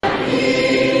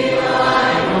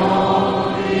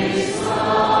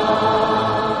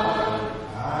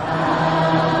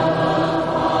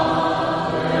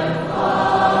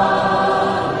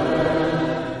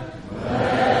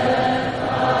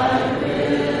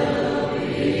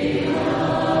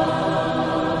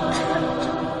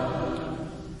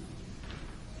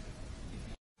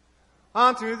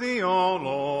Unto thee, O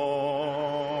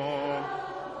Lord,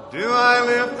 do I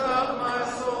lift up my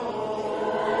soul.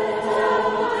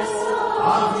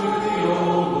 Unto thee, O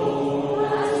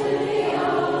Lord,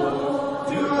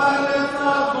 do I lift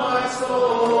up my soul.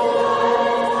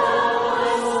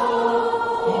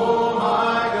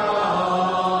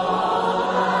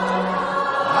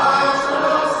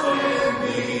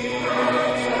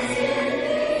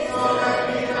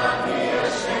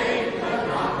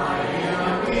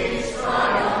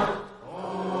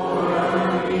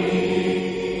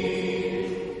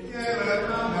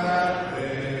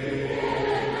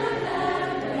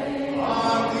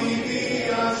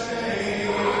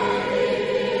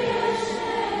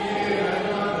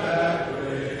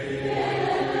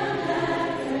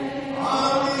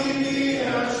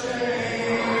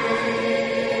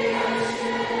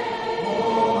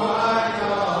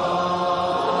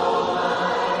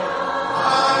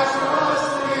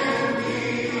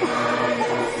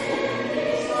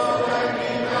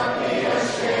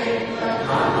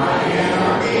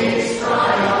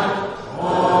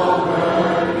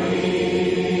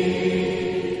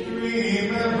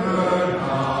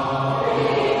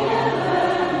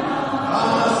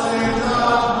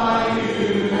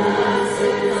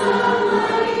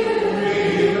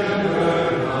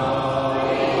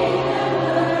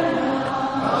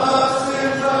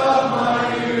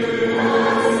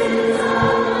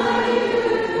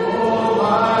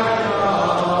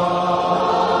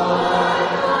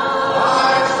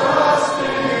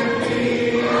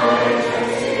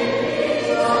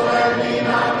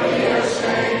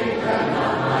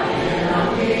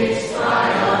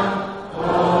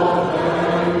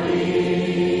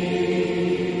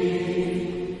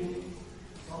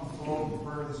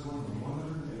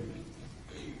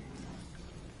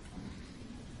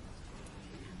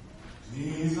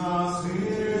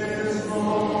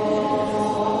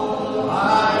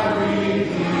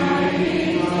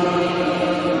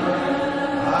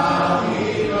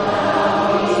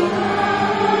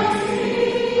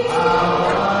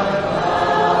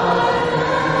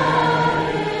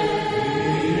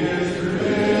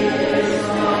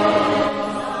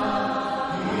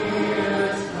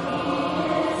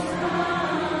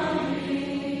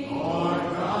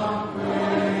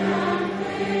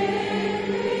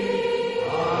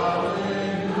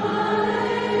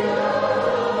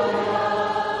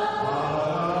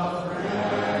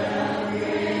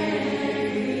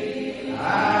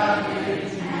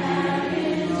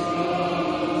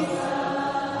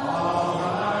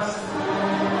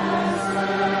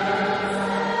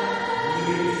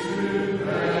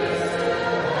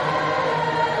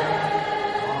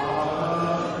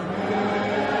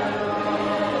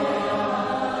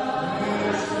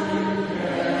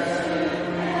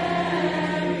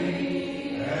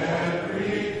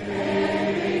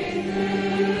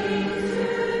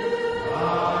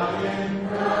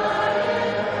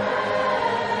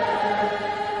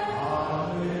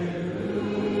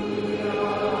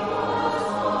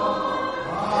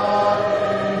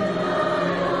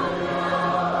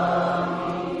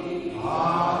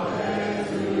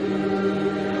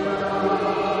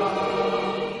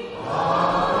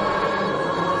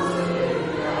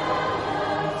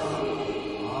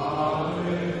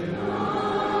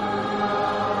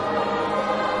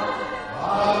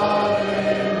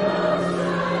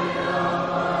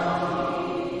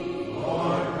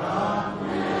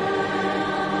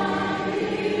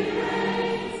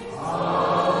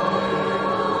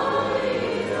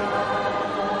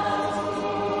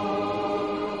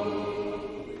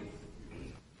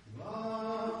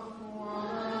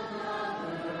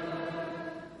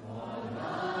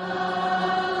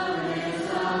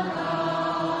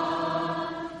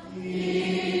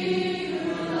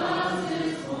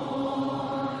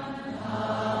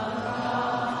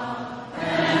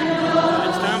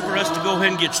 Go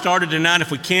ahead and get started tonight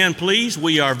if we can, please.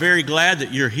 We are very glad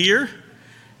that you're here,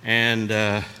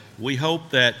 and we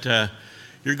hope that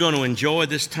you're going to enjoy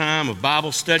this time of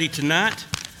Bible study tonight.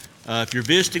 If you're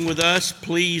visiting with us,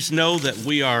 please know that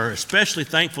we are especially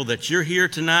thankful that you're here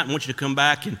tonight and want you to come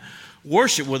back and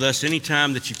worship with us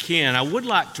anytime that you can. I would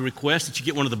like to request that you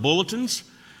get one of the bulletins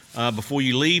before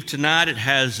you leave tonight. It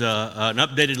has an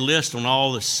updated list on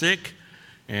all the sick.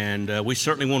 And we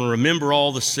certainly want to remember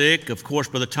all the sick. Of course,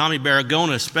 Brother Tommy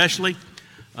Barragona especially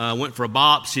went for a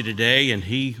biopsy today, and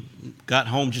he got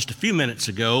home just a few minutes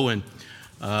ago, and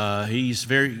he's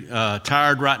very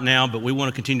tired right now, but we want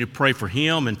to continue to pray for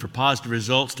him and for positive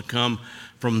results to come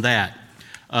from that.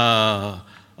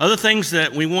 Other things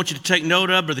that we want you to take note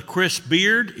of, Brother Chris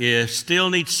Beard still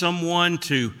needs someone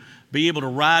to be able to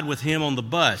ride with him on the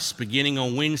bus beginning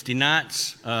on Wednesday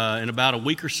nights in about a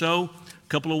week or so.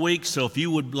 couple of weeks. So if you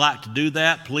would like to do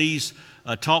that, please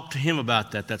talk to him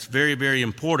about that. That's very, very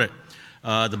important.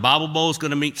 The Bible Bowl is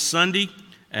going to meet Sunday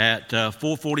at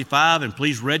 4:45, and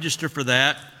please register for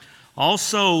that.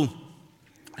 Also,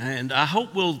 and I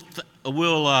hope we'll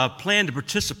plan to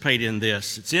participate in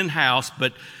this. It's in-house,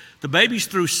 but the Babies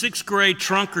through 6th grade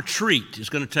trunk or treat is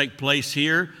going to take place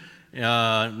here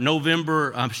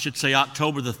October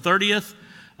the 30th.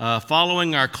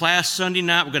 Following our class Sunday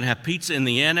night, we're going to have pizza in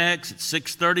the annex at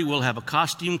 6:30. We'll have a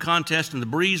costume contest in the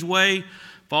breezeway.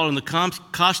 Following the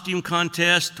costume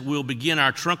contest, we'll begin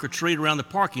our trunk or treat around the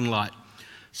parking lot.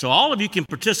 So all of you can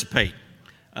participate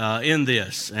in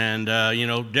this and,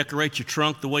 decorate your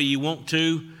trunk the way you want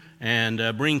to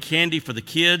and bring candy for the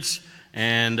kids.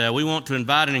 And we want to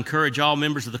invite and encourage all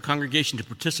members of the congregation to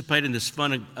participate in this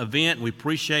fun event. We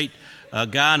appreciate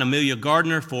Guy and Amelia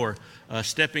Gardner for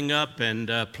stepping up and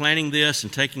planning this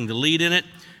and taking the lead in it.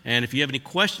 And if you have any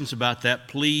questions about that,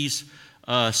 please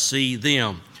see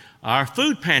them. Our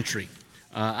food pantry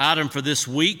item for this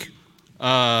week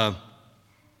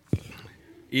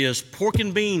is pork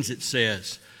and beans, it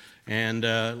says. And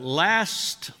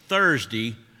last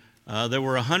Thursday, there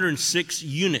were 106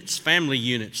 units, family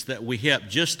units, that we helped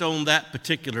just on that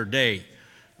particular day.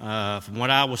 From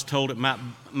what I was told, it might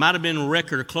have been a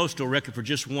record or close to a record for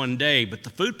just one day. But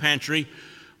the food pantry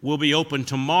will be open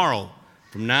tomorrow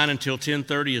from 9 until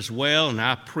 10:30 as well. And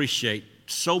I appreciate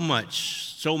so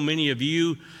many of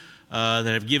you that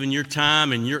have given your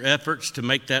time and your efforts to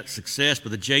make that success.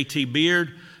 But the J.T.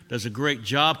 Beard does a great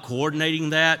job coordinating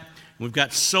that. We've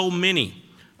got so many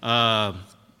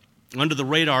under the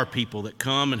radar people that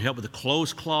come and help with the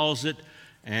clothes closet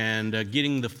and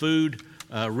getting the food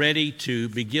ready to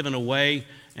be given away.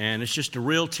 And it's just a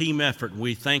real team effort.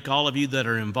 We thank all of you that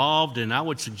are involved, and I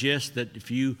would suggest that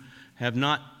if you have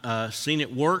not seen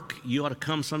it work, you ought to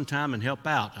come sometime and help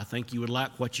out. I think you would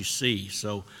like what you see.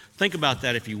 So think about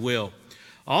that if you will.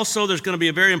 Also, there's going to be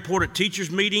a very important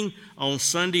teachers meeting on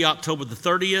Sunday, October the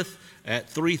 30th at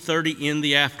 3:30 in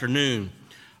the afternoon.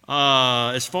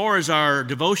 As far as our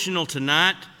devotional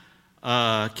tonight,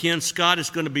 Ken Scott is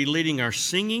going to be leading our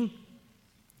singing,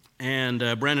 and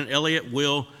Brandon Elliott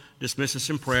will dismiss us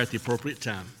in prayer at the appropriate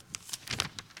time.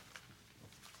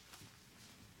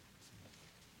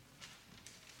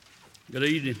 Good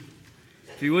evening.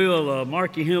 If you will,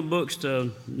 mark your hymn books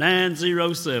to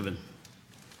 907.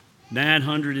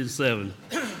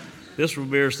 This will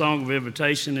be our song of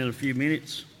invitation in a few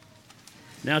minutes.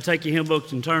 Now take your hymn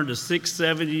books and turn to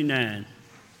 679.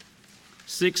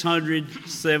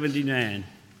 679.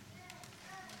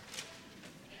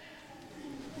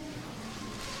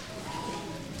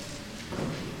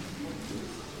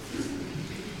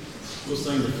 We'll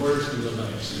sing the first and the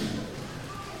last.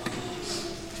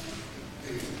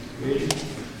 Ready?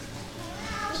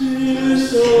 'Tis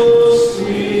so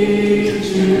sweet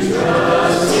to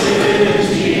trust in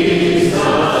Jesus,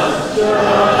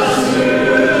 just to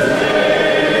take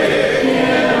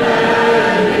Him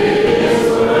at His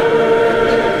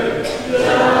word,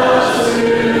 just to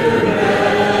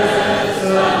rest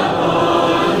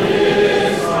upon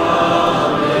His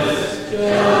promise, just to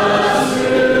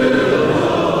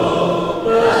hope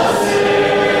the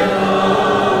Savior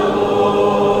of the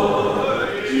Lord.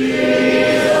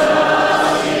 Jesus, Jesus.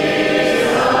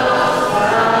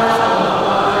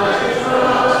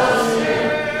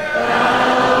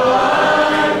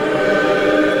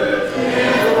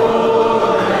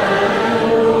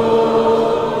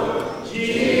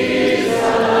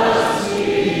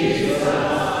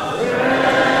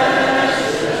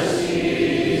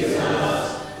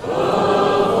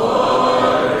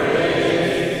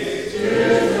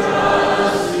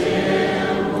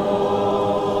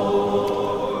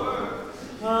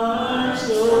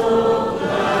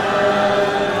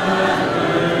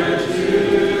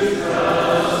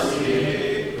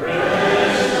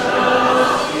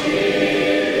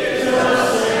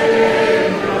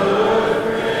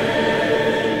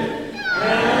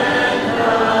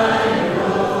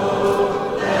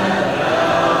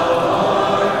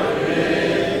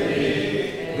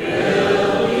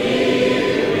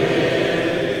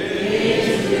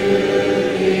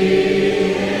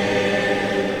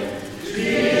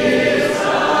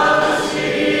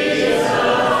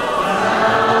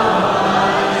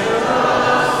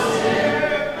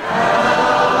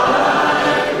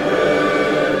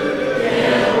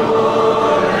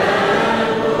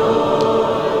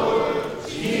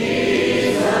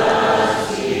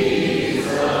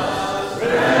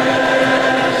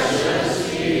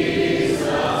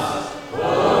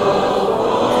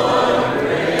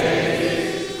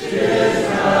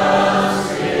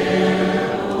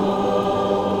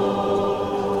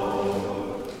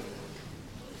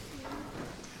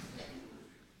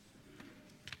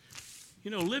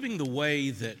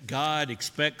 that God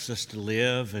expects us to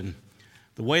live, and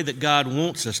the way that God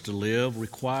wants us to live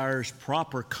requires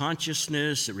proper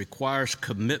consciousness, it requires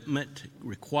commitment, it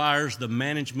requires the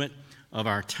management of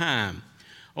our time.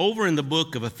 Over in the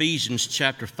book of Ephesians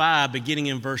chapter 5, beginning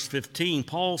in verse 15,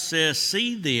 Paul says,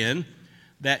 "See then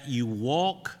that you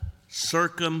walk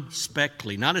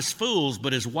circumspectly, not as fools,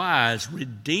 but as wise,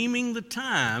 redeeming the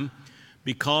time,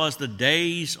 because the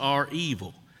days are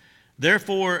evil.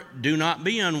 Therefore, do not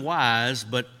be unwise,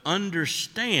 but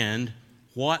understand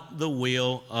what the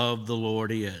will of the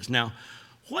Lord is." Now,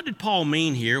 what did Paul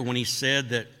mean here when he said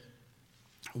that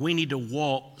we need to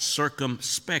walk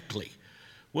circumspectly?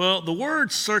 Well, the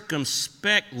word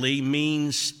circumspectly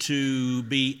means to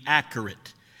be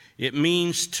accurate. It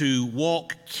means to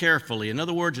walk carefully. In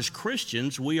other words, as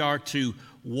Christians, we are to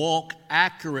walk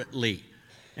accurately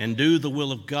and do the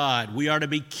will of God. We are to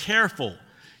be careful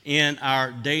in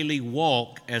our daily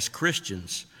walk as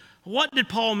Christians. What did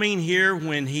Paul mean here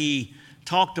when he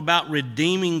talked about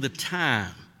redeeming the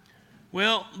time?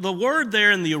 Well, the word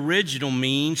there in the original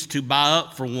means to buy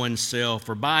up for oneself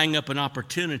or buying up an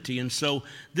opportunity. And so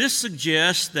this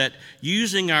suggests that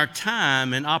using our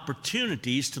time and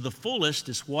opportunities to the fullest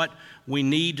is what we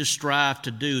need to strive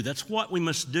to do. That's what we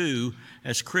must do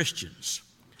as Christians.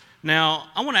 Now,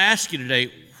 I want to ask you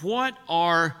today, what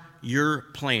are your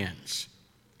plans?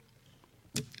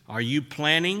 Are you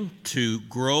planning to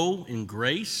grow in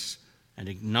grace and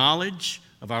acknowledge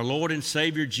of our Lord and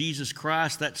Savior Jesus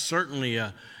Christ? That's certainly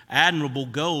admirable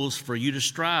goals for you to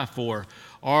strive for.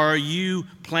 Are you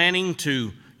planning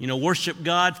to, worship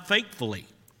God faithfully?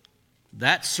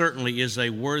 That certainly is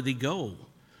a worthy goal.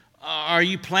 Are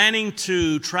you planning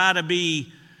to try to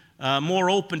be more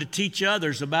open to teach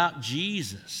others about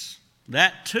Jesus?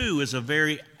 That too is a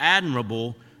very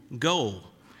admirable goal.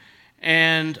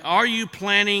 And are you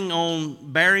planning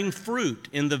on bearing fruit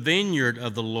in the vineyard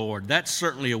of the Lord? That's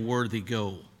certainly a worthy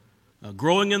goal.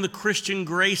 Growing in the Christian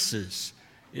graces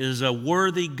is a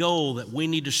worthy goal that we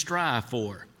need to strive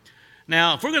for.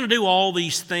 Now, if we're going to do all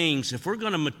these things, if we're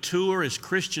going to mature as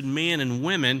Christian men and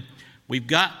women, we've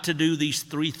got to do these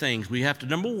three things. We have to,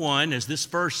 number one, as this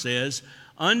verse says,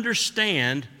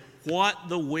 understand what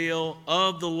the will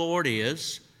of the Lord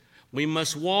is. We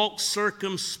must walk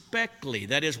circumspectly.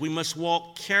 That is, we must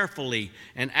walk carefully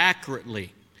and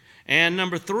accurately. And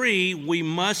number three, we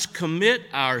must commit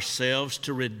ourselves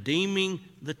to redeeming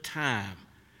the time.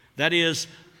 That is,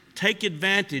 take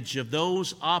advantage of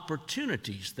those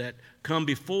opportunities that come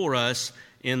before us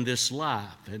in this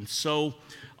life. And so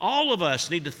all of us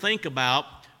need to think about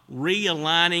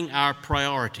realigning our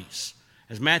priorities.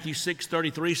 As Matthew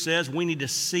 6:33 says, we need to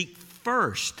seek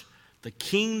first the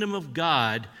kingdom of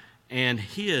God and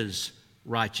His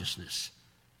righteousness.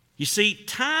 You see,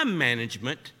 time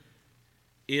management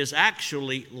is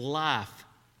actually life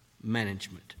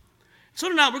management. So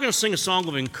tonight we're going to sing a song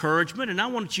of encouragement, and I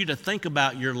want you to think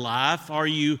about your life. Are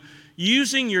you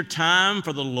using your time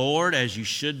for the Lord as you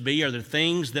should be? Are there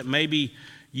things that maybe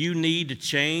you need to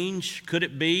change? Could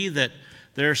it be that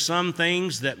there are some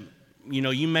things that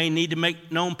you may need to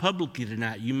make known publicly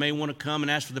tonight? You may want to come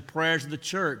and ask for the prayers of the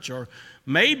church, or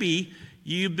maybe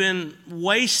you've been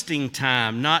wasting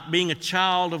time not being a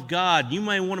child of God. You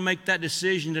may want to make that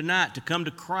decision tonight to come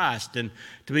to Christ and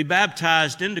to be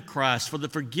baptized into Christ for the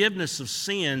forgiveness of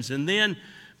sins, and then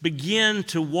begin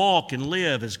to walk and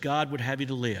live as God would have you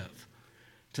to live.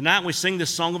 Tonight we sing this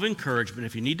song of encouragement.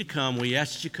 If you need to come, we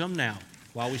ask that you come now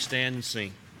while we stand and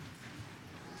sing.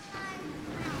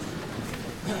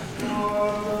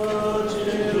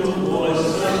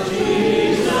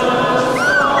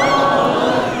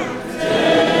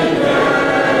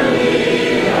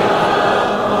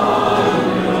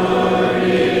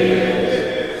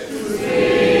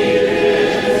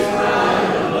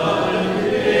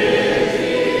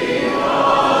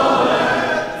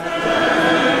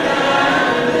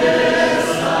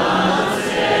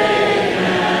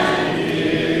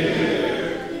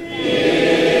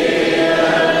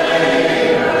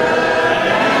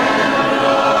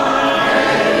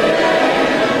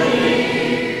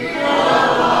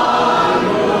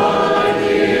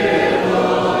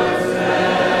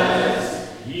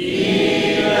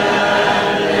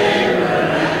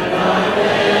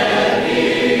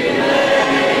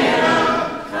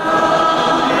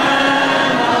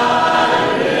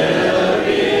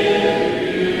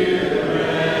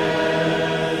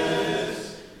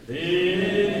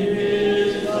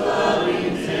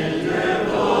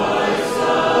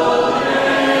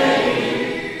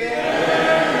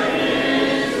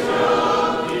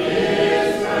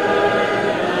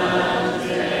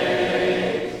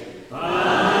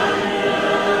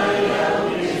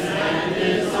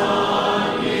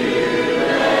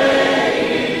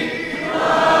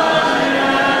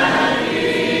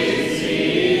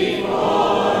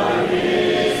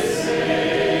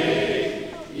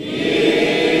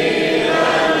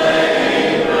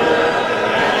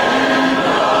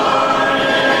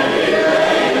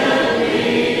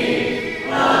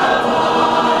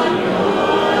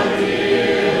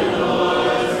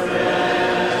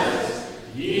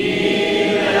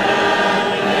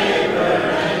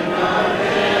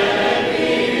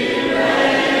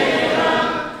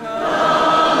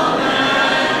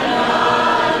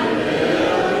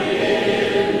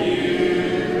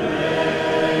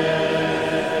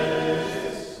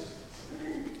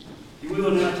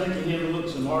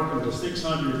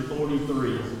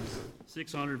 643.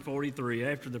 643.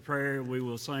 After the prayer, we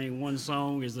will sing one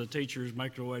song as the teachers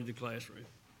make their way to the classroom.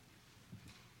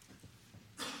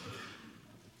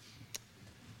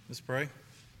 Let's pray.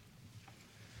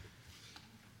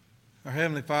 Our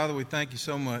Heavenly Father, we thank you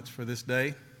so much for this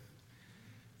day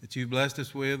that you've blessed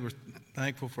us with. We're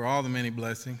thankful for all the many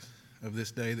blessings of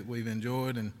this day that we've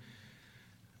enjoyed, and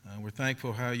we're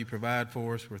thankful how you provide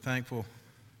for us. We're thankful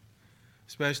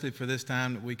especially for this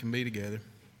time that we can be together.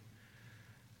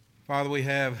 Father, we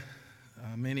have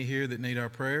many here that need our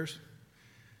prayers,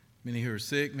 many who are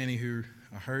sick, many who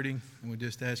are hurting, and we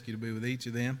just ask you to be with each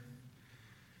of them.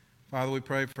 Father, we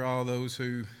pray for all those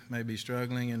who may be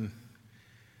struggling in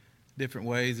different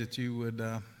ways, that you would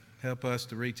help us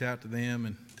to reach out to them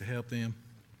and to help them.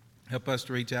 Help us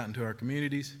to reach out into our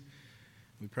communities.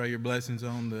 We pray your blessings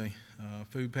on the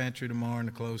food pantry tomorrow and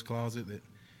the clothes closet, that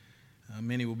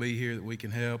many will be here that we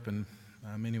can help, and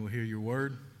many will hear your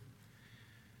word.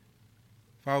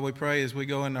 Father, we pray as we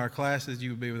go into our classes,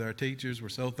 you will be with our teachers. We're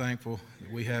so thankful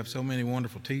that we have so many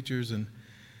wonderful teachers and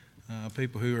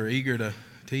people who are eager to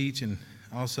teach, and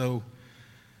also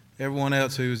everyone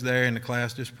else who's there in the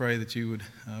class. Just pray that you would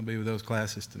be with those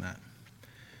classes tonight.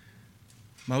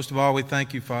 Most of all, we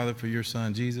thank you, Father, for your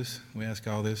Son, Jesus. We ask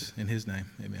all this in his name.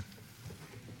 Amen.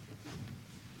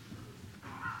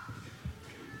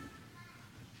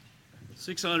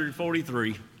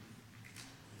 $643.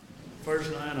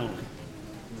 First line only.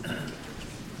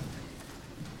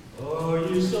 Are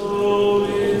you so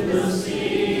in the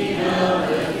sea of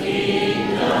the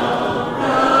kingdom?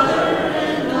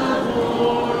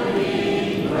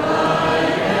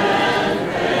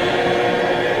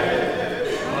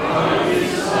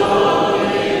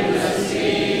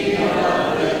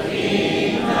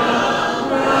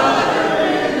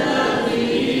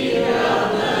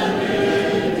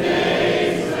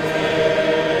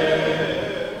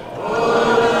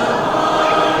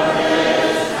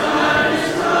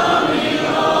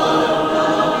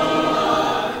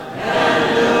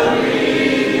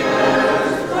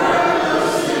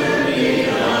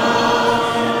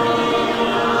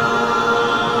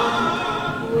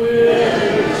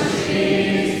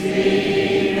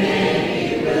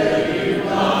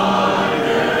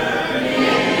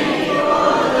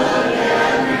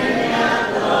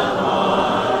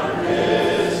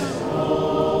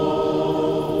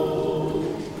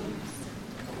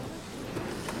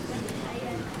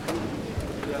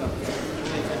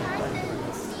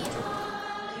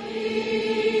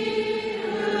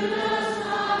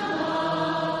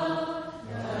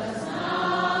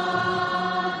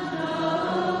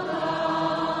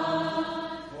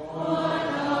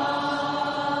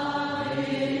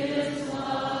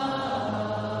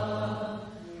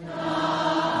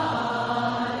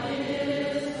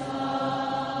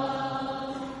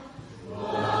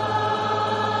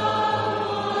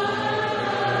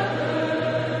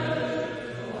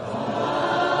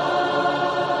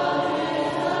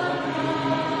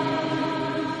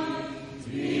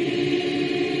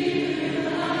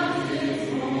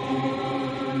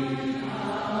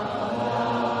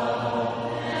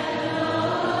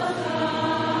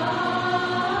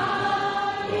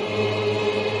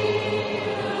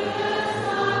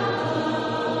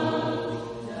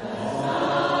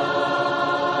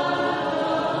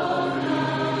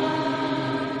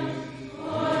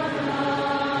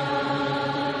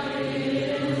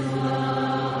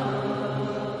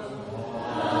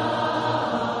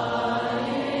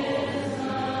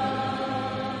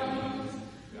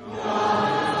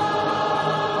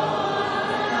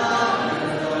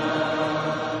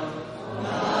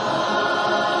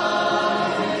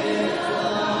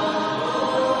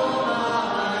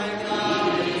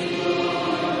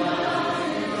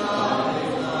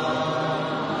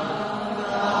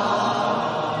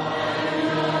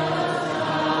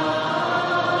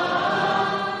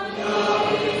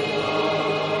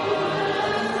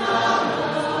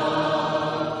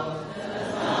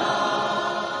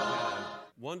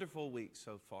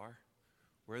 So far.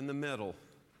 We're in the middle,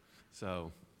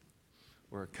 so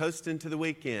we're coasting to the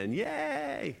weekend.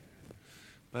 Yay!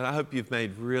 But I hope you've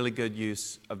made really good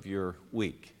use of your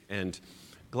week, and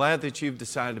glad that you've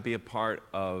decided to be a part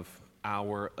of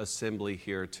our assembly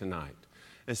here tonight,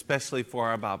 especially for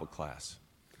our Bible class.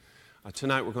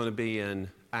 Tonight we're going to be in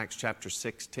Acts chapter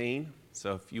 16,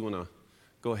 so if you want to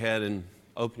go ahead and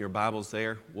open your Bibles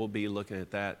there, we'll be looking at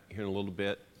that here in a little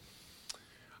bit.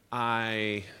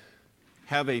 I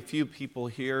have a few people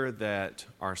here that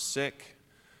are sick,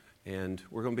 and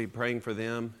we're going to be praying for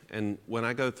them. And when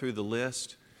I go through the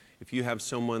list, if you have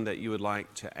someone that you would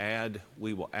like to add,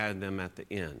 we will add them at the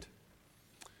end.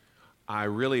 I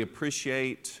really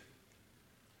appreciate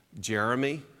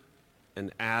Jeremy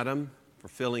and Adam for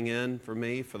filling in for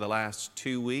me for the last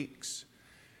 2 weeks.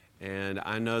 And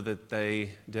I know that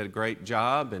they did a great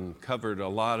job and covered a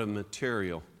lot of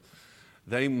material.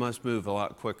 They must move a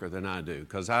lot quicker than I do,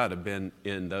 because I'd have been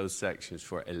in those sections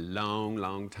for a long,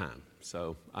 long time.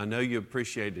 So I know you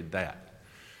appreciated that.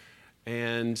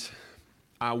 And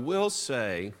I will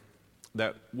say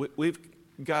that we've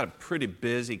got a pretty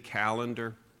busy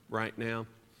calendar right now.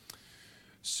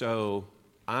 So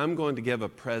I'm going to give a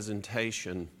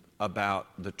presentation about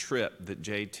the trip that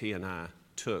JT and I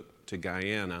took to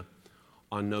Guyana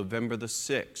on November the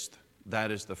 6th.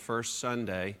 That is the first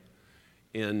Sunday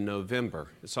in November.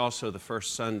 It's also the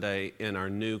first Sunday in our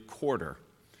new quarter.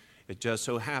 It just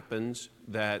so happens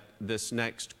that this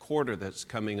next quarter that's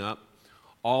coming up,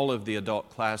 all of the adult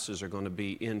classes are going to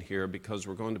be in here because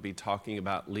we're going to be talking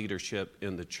about leadership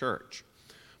in the church.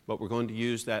 But we're going to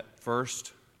use that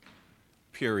first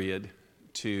period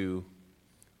to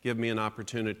give me an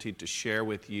opportunity to share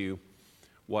with you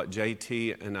what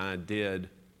JT and I did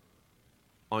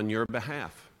on your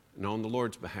behalf and on the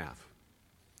Lord's behalf.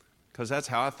 Because that's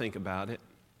how I think about it.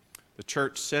 The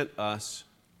church sent us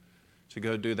to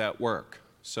go do that work.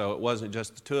 So it wasn't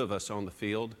just the two of us on the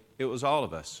field, it was all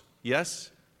of us.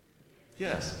 Yes?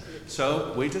 Yes.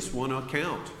 So we just want to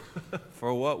account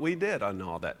for what we did on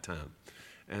all that time.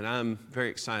 And I'm very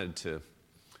excited to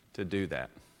do that.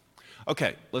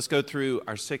 Okay, let's go through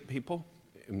our sick people,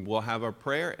 and we'll have our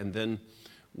prayer, and then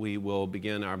we will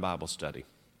begin our Bible study.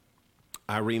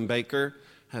 Irene Baker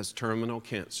has terminal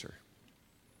cancer.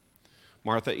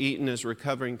 Martha Eaton is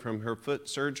recovering from her foot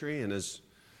surgery and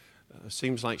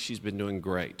seems like she's been doing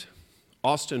great.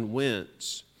 Austin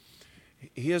Wentz,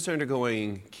 he is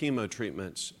undergoing chemo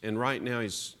treatments, and right now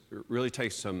he's really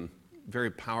takes some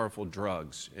very powerful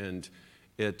drugs, and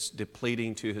it's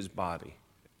depleting to his body.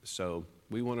 So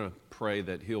we want to pray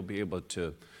that he'll be able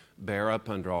to bear up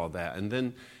under all that. And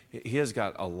then he has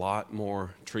got a lot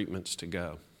more treatments to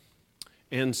go.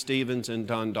 Ann Stevens and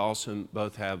Don Dawson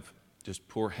both have just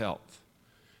poor health.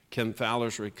 Kim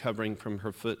Fowler's recovering from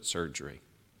her foot surgery.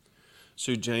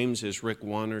 Sue James is Rick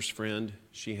Warner's friend.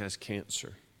 She has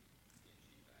cancer.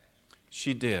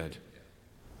 She did.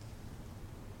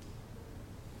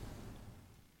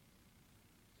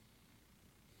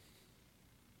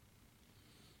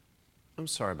 I'm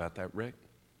sorry about that, Rick.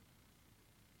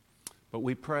 But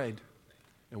we prayed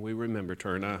and we remembered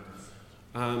her. And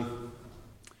I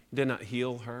did not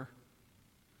heal her,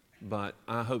 but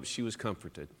I hope she was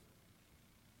comforted.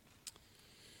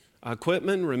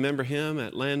 Quitman, remember him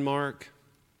at Landmark.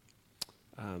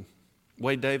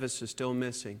 Wade Davis is still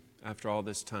missing after all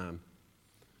this time.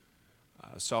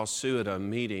 I saw Sue at a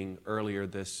meeting earlier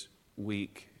this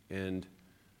week, and,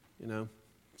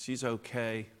 she's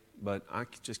okay, but I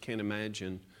just can't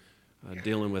imagine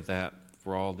dealing with that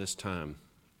for all this time.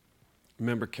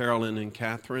 Remember Carolyn and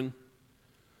Catherine,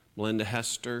 Melinda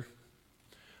Hester.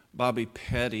 Bobby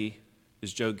Petty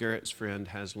is Joe Garrett's friend,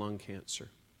 has lung cancer.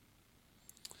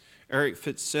 Eric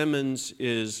Fitzsimmons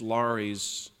is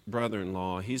Laurie's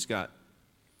brother-in-law. He's got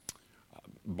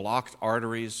blocked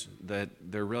arteries that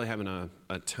they're really having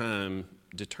a time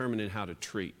determining how to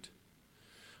treat.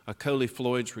 Coley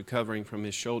Floyd's recovering from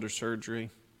his shoulder surgery.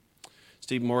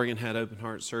 Steve Morgan had open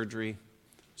heart surgery.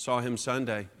 Saw him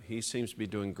Sunday. He seems to be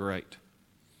doing great.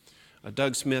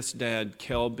 Doug Smith's dad,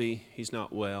 Kelby, he's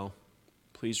not well.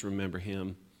 Please remember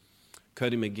him.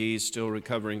 Cody McGee's still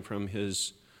recovering from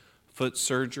his foot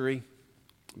surgery.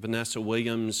 Vanessa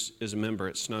Williams is a member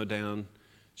at Snowdown.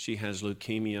 She has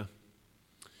leukemia.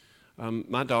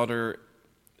 My daughter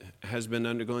has been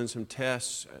undergoing some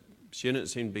tests. She didn't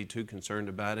seem to be too concerned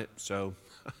about it, so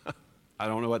I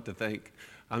don't know what to think.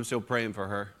 I'm still praying for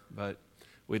her, but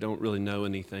we don't really know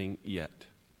anything yet.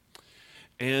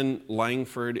 Ann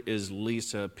Langford is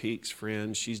Lisa Peake's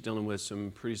friend. She's dealing with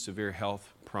some pretty severe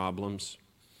health problems.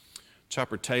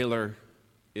 Chopper Taylor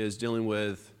is dealing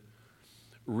with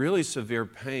really severe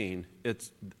pain.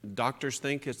 Doctors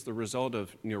think it's the result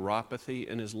of neuropathy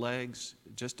in his legs.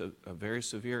 Just a very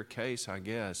severe case, I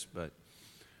guess, but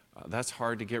that's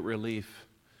hard to get relief.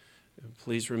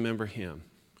 Please remember him.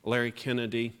 Larry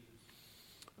Kennedy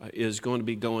is going to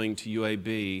be going to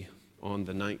UAB on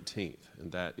the 19th,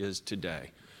 and that is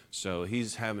today. So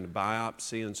he's having a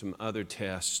biopsy and some other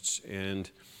tests, and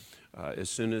as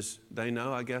soon as they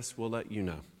know, I guess we'll let you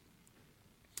know.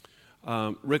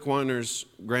 Rick Warner's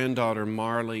granddaughter,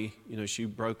 Marley, she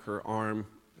broke her arm,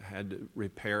 had to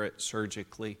repair it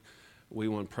surgically. We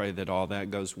want to pray that all that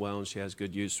goes well and she has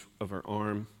good use of her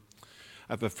arm.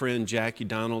 I have a friend, Jackie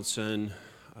Donaldson.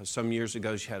 Some years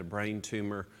ago, she had a brain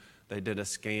tumor. They did a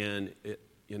scan.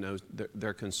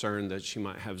 they're concerned that she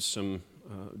might have some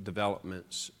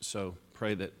developments. So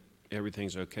pray that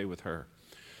everything's okay with her.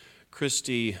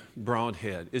 Christy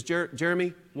Broadhead. Is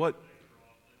Jeremy, what?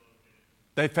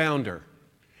 They found her.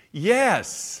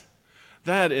 Yes.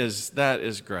 That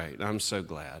is great. I'm so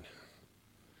glad.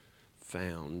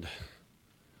 Found.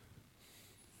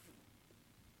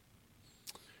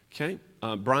 Okay.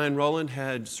 Brian Rowland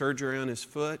had surgery on his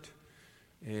foot,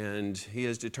 and he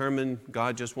is determined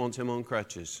God just wants him on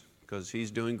crutches because he's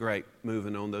doing great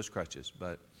moving on those crutches.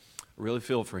 But I really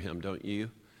feel for him, don't you?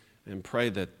 And pray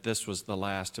that this was the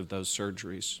last of those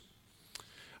surgeries.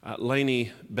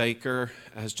 Lainey Baker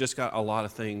has just got a lot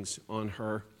of things on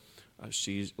her.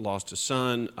 She's lost a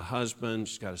son, a husband.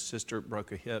 She's got a sister,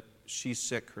 broke a hip. She's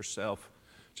sick herself.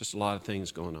 Just a lot of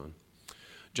things going on.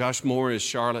 Josh Moore is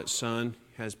Charlotte's son,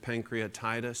 has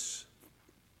pancreatitis.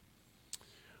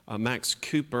 Max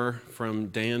Cooper from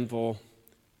Danville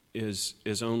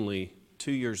is only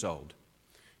 2 years old.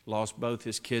 Lost both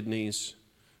his kidneys,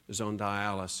 is on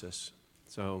dialysis.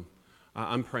 So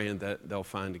I'm praying that they'll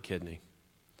find a kidney.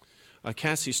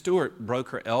 Cassie Stewart broke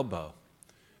her elbow,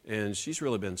 and she's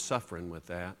really been suffering with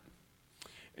that.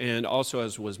 And also,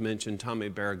 as was mentioned, Tommy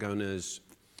Barragona's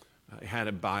had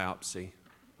a biopsy.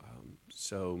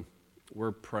 So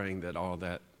we're praying that all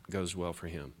that goes well for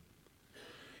him.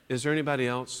 Is there anybody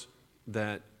else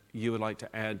that you would like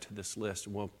to add to this list?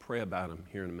 We'll pray about them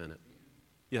here in a minute.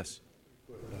 Yes?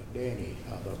 Danny,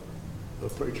 the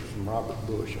preacher from Robert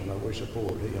Bush, I know we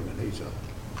support him, and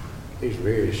he's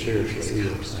very seriously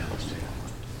ill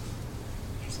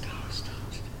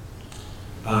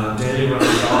now. Danny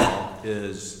Randall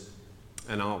is,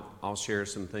 and I'll share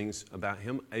some things about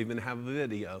him. I even have a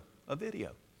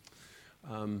video.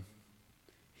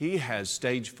 He has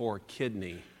stage 4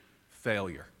 kidney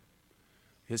failure.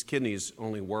 His kidneys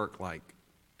only work like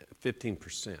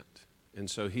 15%. And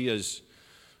so he is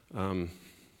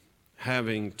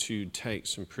having to take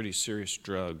some pretty serious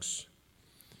drugs.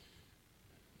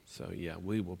 So yeah,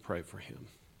 we will pray for him.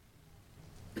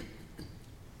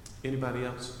 Anybody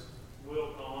else?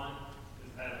 Will Kahn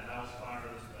has had a house fire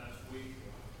this past week.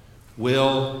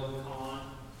 Will Kahn.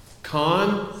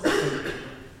 Kahn?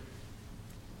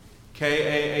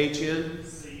 CONN.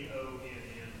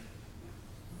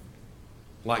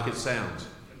 Like it sounds.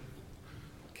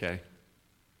 Okay.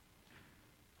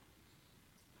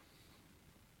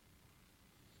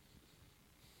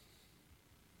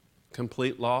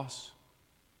 Complete loss?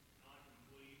 Not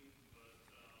complete, but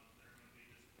they're going to be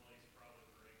displaced probably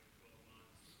for 8 to 12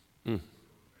 months.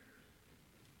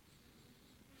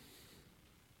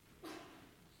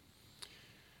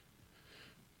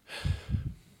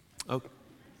 Oh,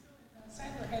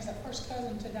 Sandra has a first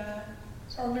cousin to die,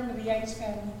 so I remember the Yates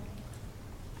family.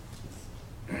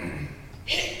 I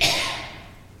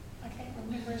can't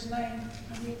remember his name.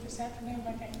 I knew it this afternoon,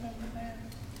 but I can't remember it now.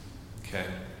 okay.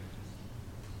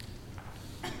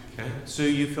 Okay. Sue,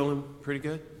 you feeling pretty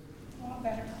good? A lot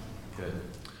better. Good.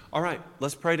 All right,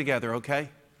 let's pray together, okay?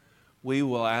 We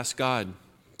will ask God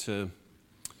to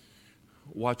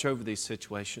watch over these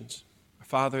situations.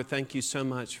 Father, thank you so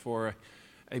much for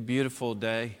a beautiful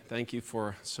day. Thank you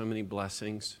for so many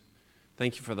blessings.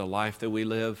 Thank you for the life that we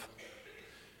live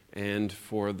and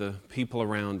for the people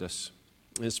around us,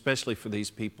 and especially for these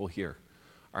people here,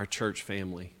 our church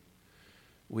family.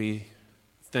 We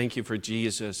thank you for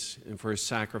Jesus and for his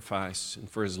sacrifice and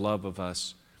for his love of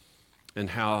us,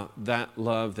 and how that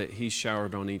love that he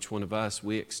showered on each one of us,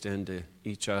 we extend to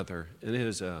each other. And it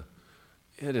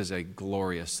is a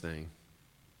glorious thing.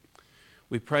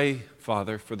 We pray,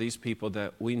 Father, for these people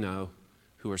that we know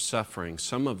who are suffering.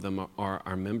 Some of them are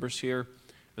our members here,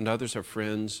 and others are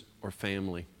friends or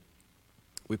family.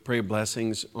 We pray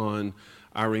blessings on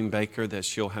Irene Baker, that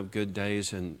she'll have good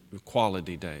days and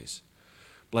quality days.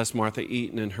 Bless Martha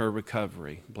Eaton in her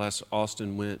recovery. Bless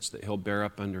Austin Wentz, that he'll bear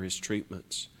up under his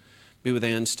treatments. Be with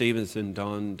Ann Stevens and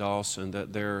Don Dawson,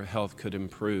 that their health could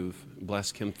improve.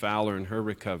 Bless Kim Fowler in her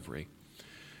recovery.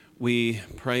 We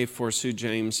pray for Sue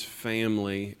James'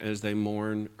 family as they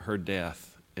mourn her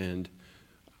death. And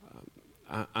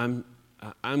I'm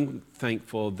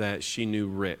thankful that she knew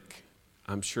Rick.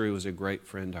 I'm sure he was a great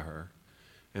friend to her.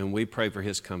 And we pray for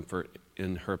his comfort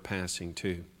in her passing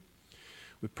too.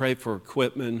 We pray for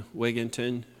Quitman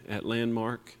Wigginton at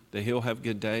Landmark, that he'll have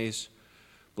good days.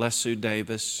 Bless Sue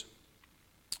Davis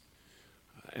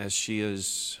as she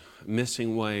is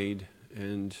missing Wade.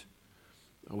 And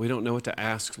we don't know what to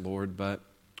ask, Lord, but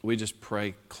we just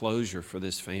pray closure for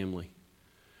this family.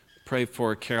 Pray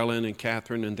for Carolyn and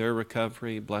Catherine and their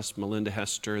recovery. Bless Melinda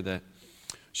Hester, that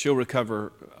she'll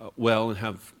recover well and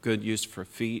have good use for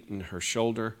feet and her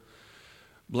shoulder.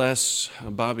 Bless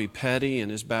Bobby Petty in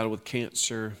his battle with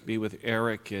cancer. Be with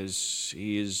Eric as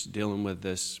he is dealing with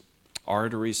this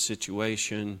artery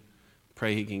situation.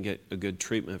 Pray he can get a good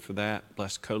treatment for that.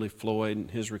 Bless Coley Floyd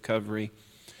and his recovery.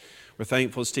 We're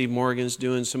thankful Steve Morgan's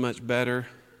doing so much better.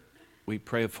 We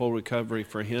pray a full recovery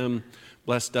for him.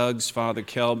 Bless Doug's father,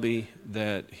 Kelby,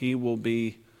 that he will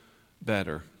be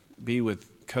better. Be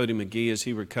with Cody McGee as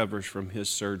he recovers from his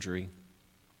surgery.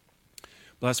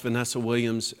 Bless Vanessa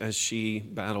Williams as she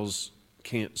battles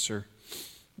cancer.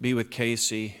 Be with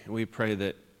Casey. We pray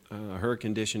that her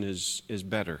condition is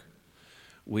better.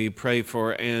 We pray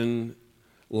for Ann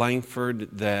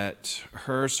Langford that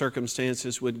her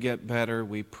circumstances would get better.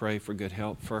 We pray for good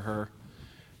health for her.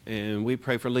 And we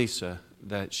pray for Lisa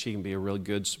that she can be a real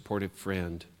good, supportive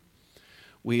friend.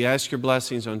 We ask your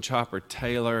blessings on Chopper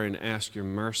Taylor and ask your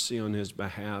mercy on his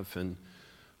behalf and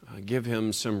give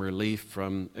him some relief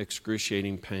from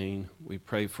excruciating pain. We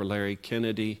pray for Larry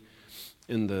Kennedy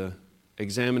in the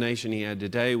examination he had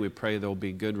today. We pray there will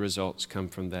be good results come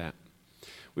from that.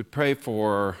 We pray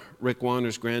for Rick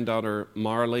Wander's granddaughter,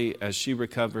 Marley. As she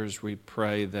recovers, we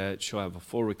pray that she'll have a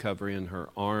full recovery and her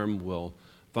arm will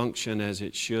function as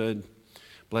it should.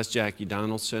 Bless Jackie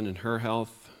Donaldson and her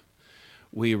health.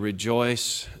 We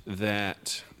rejoice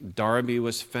that Darby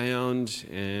was found,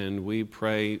 and we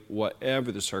pray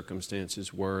whatever the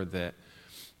circumstances were that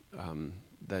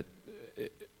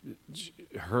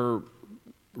her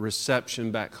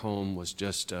reception back home was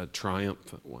just a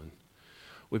triumphant one.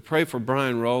 We pray for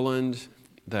Brian Rowland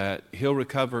that he'll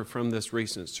recover from this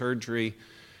recent surgery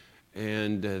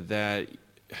and that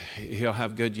he'll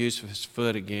have good use of his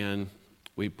foot again.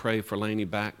 We pray for Lainey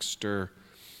Baxter,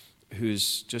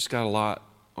 who's just got a lot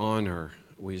on her.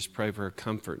 We just pray for her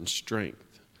comfort and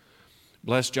strength.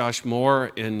 Bless Josh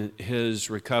Moore in his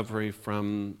recovery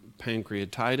from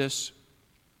pancreatitis.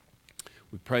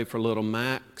 We pray for little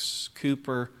Max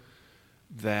Cooper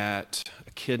that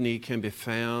a kidney can be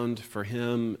found for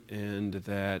him and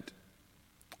that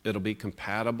it'll be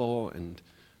compatible and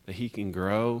that he can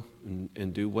grow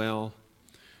and do well.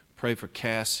 Pray for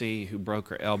Cassie, who broke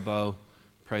her elbow.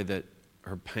 Pray that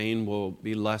her pain will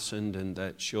be lessened and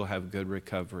that she'll have good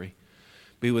recovery.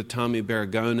 Be with Tommy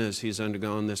Barragona as he's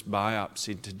undergone this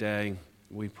biopsy today.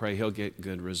 We pray he'll get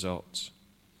good results.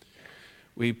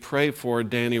 We pray for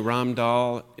Danny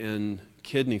Ramdahl in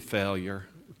kidney failure.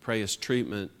 We pray his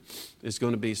treatment is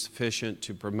going to be sufficient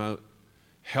to promote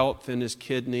health in his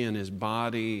kidney and his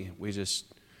body.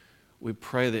 We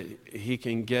pray that he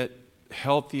can get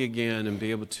healthy again and be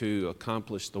able to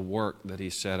accomplish the work that he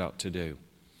set out to do.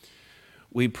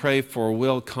 We pray for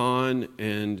Will Kahn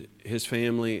and his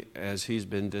family as he's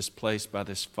been displaced by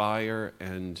this fire,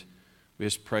 and we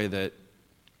just pray that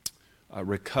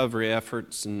recovery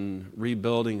efforts and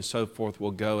rebuilding and so forth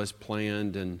will go as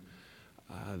planned and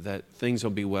that things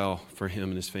will be well for him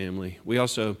and his family. We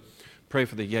also pray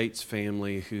for the Yates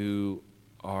family who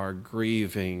are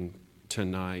grieving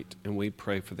tonight, and we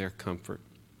pray for their comfort.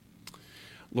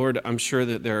 Lord, I'm sure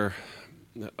that there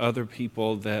are other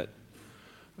people that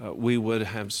we would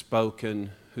have spoken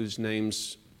whose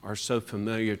names are so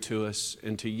familiar to us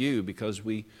and to you because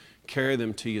we carry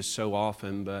them to you so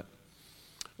often. But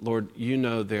Lord, you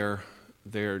know their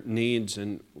needs,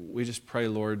 and we just pray,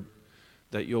 Lord,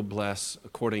 that you'll bless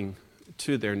according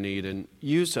to their need and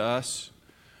use us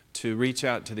to reach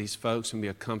out to these folks and be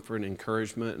a comfort and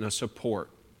encouragement and a support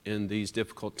in these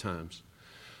difficult times.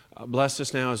 Bless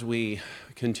us now as we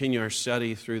continue our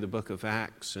study through the book of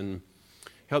Acts and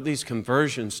help these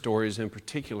conversion stories in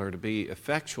particular to be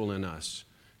effectual in us.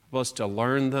 Help us to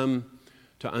learn them,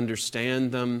 to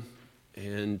understand them,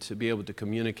 and to be able to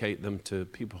communicate them to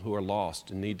people who are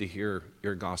lost and need to hear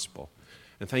your gospel.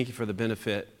 And thank you for the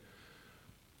benefit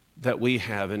that we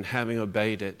have in having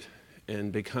obeyed it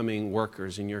and becoming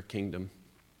workers in your kingdom.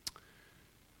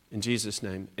 In Jesus'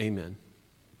 name, amen.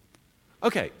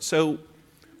 Okay, so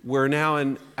we're now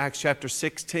in Acts chapter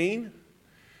 16.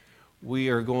 We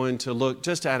are going to look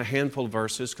just at a handful of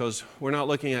verses because we're not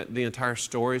looking at the entire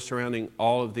story surrounding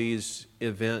all of these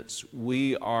events.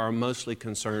 We are mostly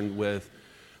concerned with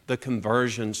the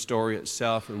conversion story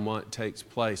itself and what takes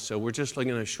place. So we're just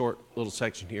looking at a short little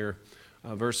section here,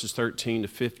 verses 13 to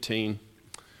 15.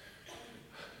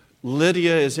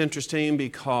 Lydia is interesting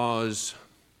because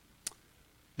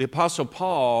the Apostle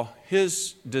Paul,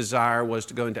 his desire was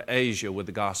to go into Asia with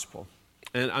the gospel.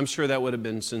 And I'm sure that would have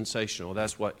been sensational.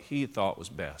 That's what he thought was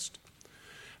best.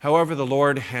 However, the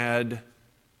Lord had a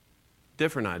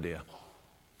different idea.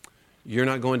 You're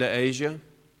not going to Asia.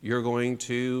 You're going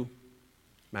to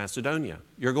Macedonia.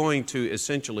 You're going to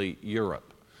essentially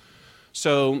Europe.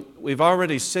 So we've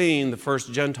already seen the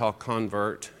first Gentile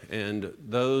convert and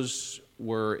those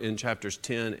were in chapters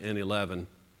 10 and 11.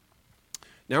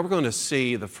 Now we're going to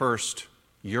see the first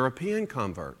European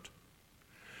convert.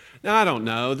 Now, I don't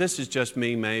know, this is just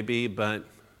me maybe, but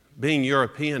being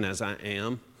European as I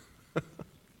am,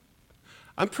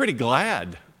 I'm pretty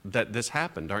glad that this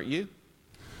happened, aren't you?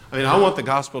 I mean, I want the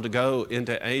gospel to go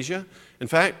into Asia. In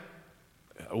fact,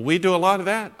 we do a lot of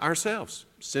that ourselves,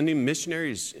 sending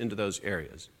missionaries into those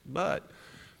areas. But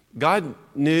God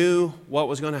knew what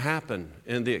was going to happen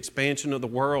in the expansion of the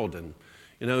world. And,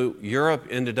 Europe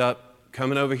ended up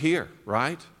coming over here,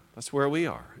 right? That's where we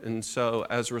are. And so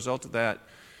as a result of that,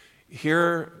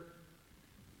 here,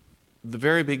 the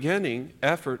very beginning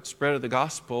effort, spread of the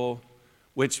gospel,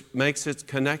 which makes its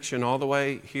connection all the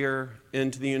way here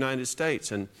into the United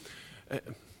States. And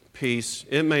peace,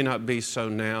 it may not be so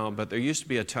now, but there used to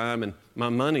be a time, and my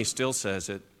money still says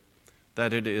it,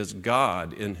 that it is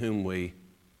God in whom we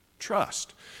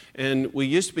trust. And we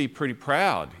used to be pretty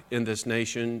proud in this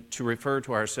nation to refer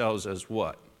to ourselves as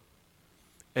what?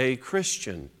 A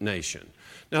Christian nation.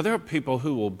 Now, there are people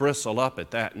who will bristle up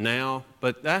at that now,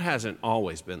 but that hasn't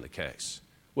always been the case.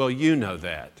 Well, you know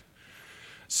that.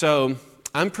 So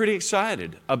I'm pretty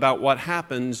excited about what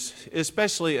happens,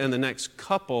 especially in the next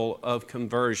couple of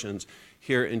conversions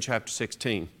here in chapter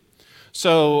 16.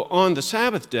 So on the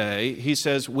Sabbath day, he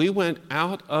says, we went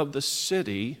out of the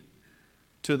city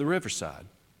to the riverside,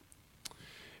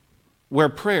 where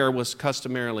prayer was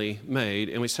customarily made,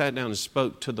 and we sat down and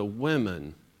spoke to the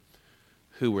women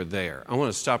who were there. I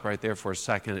want to stop right there for a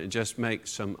second and just make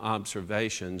some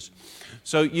observations.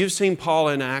 So you've seen Paul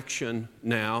in action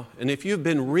now, and if you've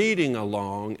been reading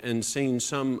along and seen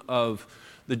some of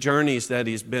the journeys that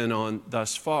he's been on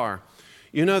thus far,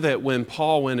 you know that when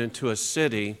Paul went into a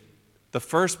city, the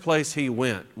first place he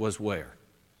went was where?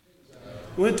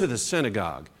 He went to the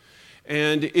synagogue.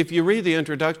 And if you read the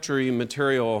introductory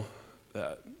material,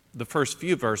 the first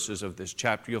few verses of this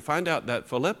chapter, you'll find out that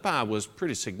Philippi was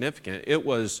pretty significant. It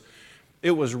was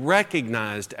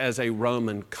recognized as a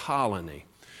Roman colony,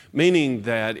 meaning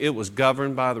that it was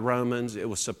governed by the Romans, it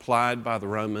was supplied by the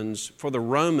Romans. For the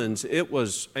Romans, it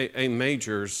was a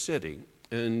major city,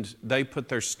 and they put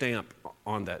their stamp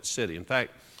on that city. In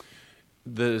fact,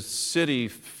 the city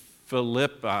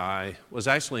Philippi was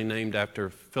actually named after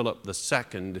Philip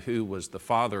II, who was the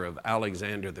father of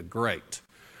Alexander the Great.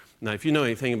 Now, if you know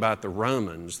anything about the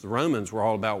Romans were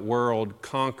all about world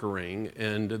conquering,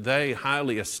 and they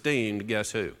highly esteemed,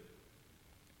 guess who?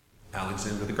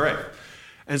 Alexander the Great.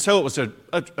 And so it was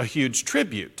a huge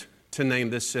tribute to name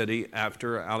this city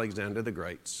after Alexander the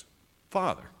Great's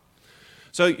father.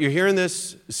 So you're here in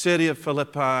this city of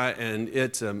Philippi, and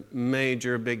it's a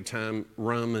major, big-time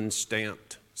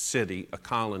Roman-stamped city, a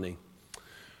colony.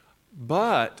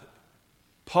 But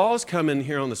Paul's coming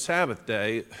here on the Sabbath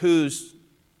day, whose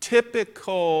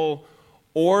typical,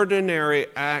 ordinary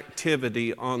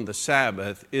activity on the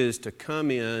Sabbath is to come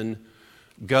in,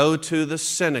 go to the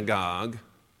synagogue,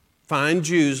 find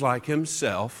Jews like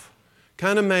himself,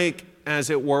 kind of make, as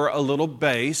it were, a little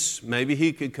base. Maybe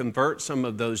he could convert some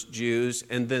of those Jews,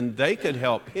 and then they could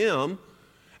help him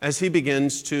as he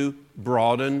begins to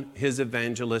broaden his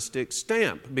evangelistic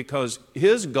stamp, because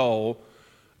his goal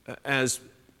as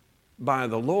by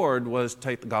the Lord was to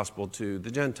take the gospel to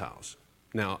the Gentiles.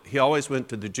 Now, he always went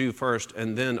to the Jew first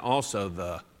and then also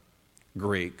the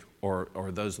Greek or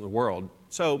those in the world.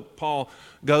 So Paul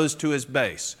goes to his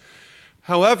base.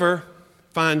 However,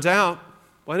 finds out,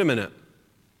 wait a minute,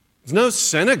 there's no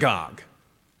synagogue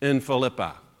in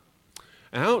Philippi.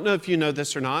 And I don't know if you know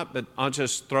this or not, but I'll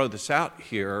just throw this out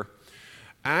here.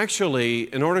 Actually,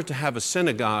 in order to have a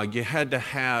synagogue, you had to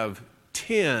have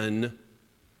 10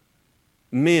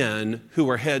 men who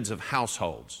were heads of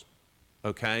households,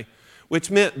 okay?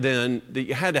 Which meant then that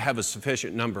you had to have a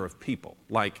sufficient number of people.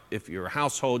 Like if you're a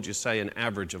household, you say an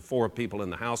average of 4 people in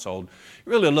the household,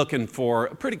 you're really looking for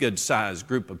a pretty good sized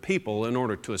group of people in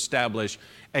order to establish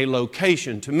a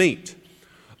location to meet.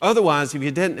 Otherwise, if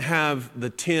you didn't have the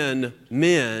 10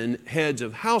 men, heads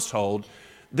of household,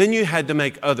 then you had to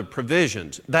make other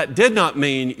provisions. That did not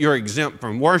mean you're exempt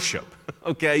from worship,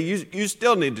 okay? You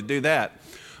still need to do that.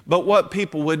 But what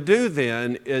people would do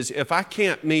then is, if I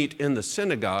can't meet in the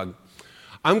synagogue,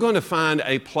 I'm going to find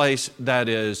a place that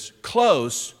is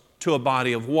close to a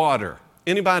body of water.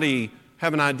 Anybody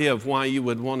have an idea of why you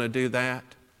would want to do that?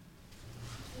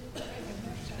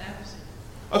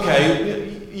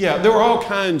 Okay, yeah, there were all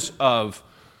kinds of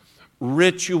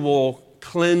ritual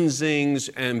cleansings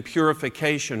and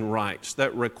purification rites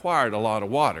that required a lot of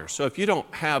water. So if you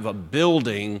don't have a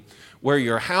building where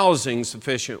you're housing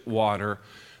sufficient water,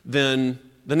 then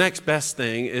the next best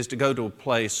thing is to go to a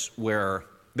place where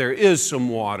there is some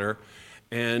water,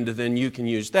 and then you can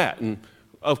use that. And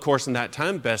of course, in that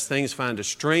time, best things find a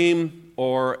stream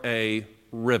or a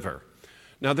river.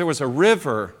 Now, there was a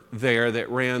river there that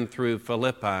ran through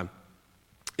Philippi.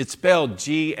 It's spelled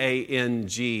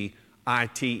Gangites,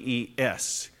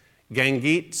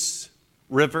 Gangites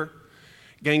River.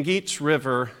 Gangites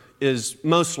River is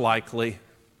most likely,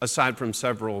 aside from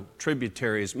several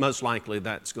tributaries, most likely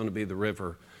that's going to be the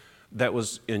river that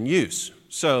was in use.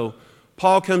 So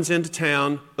Paul comes into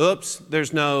town. Oops,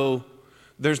 there's no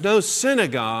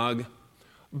synagogue,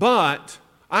 but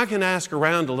I can ask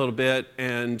around a little bit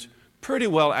and pretty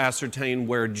well ascertain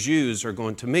where Jews are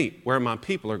going to meet, where my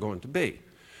people are going to be.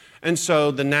 And so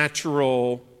the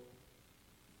natural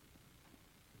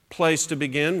place to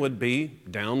begin would be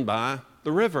down by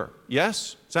the river.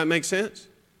 Yes? Does that make sense?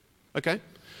 Okay.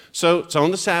 So it's on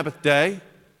the Sabbath day,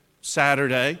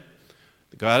 Saturday.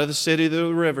 They go out of the city to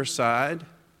the riverside,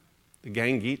 the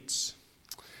Gangites,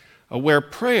 where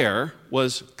prayer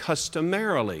was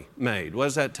customarily made. What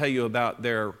does that tell you about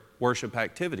their worship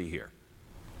activity here?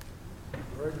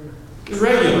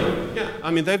 Regular. Yeah,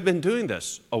 I mean, they've been doing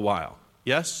this a while.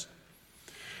 Yes?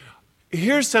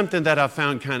 Here's something that I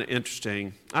found kind of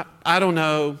interesting. I don't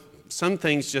know, some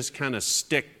things just kind of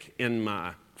stick in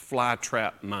my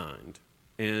flytrap mind.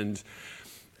 And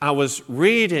I was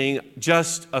reading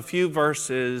just a few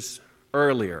verses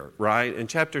earlier, right? In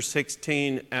chapter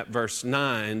 16 at verse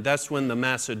 9, that's when the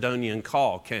Macedonian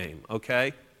call came,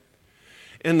 okay?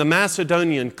 In the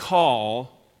Macedonian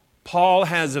call, Paul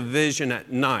has a vision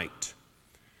at night.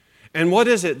 And what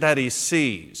is it that he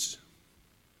sees?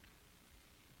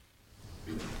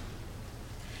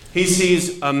 He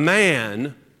sees a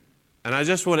man, and I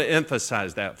just want to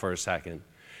emphasize that for a second.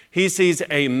 He sees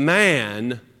a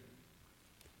man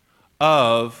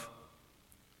of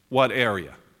what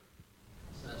area?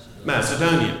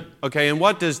 Macedonia. Okay, and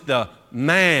what does the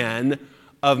man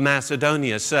of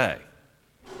Macedonia say?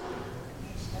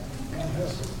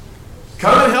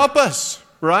 Come and help us,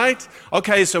 right?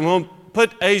 Okay, so we'll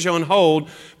put Asia on hold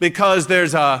because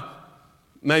there's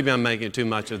maybe I'm making too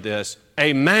much of this,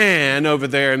 a man over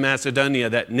there in Macedonia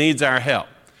that needs our help,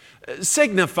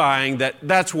 signifying that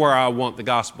that's where I want the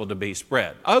gospel to be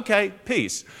spread. Okay,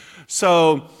 peace.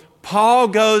 So Paul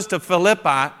goes to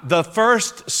Philippi, the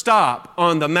first stop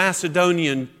on the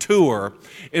Macedonian tour,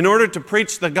 in order to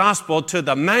preach the gospel to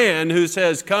the man who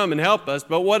says, come and help us.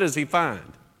 But what does he find?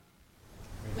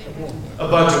 A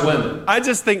bunch of women. I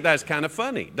just think that's kind of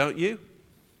funny, don't you?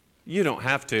 You don't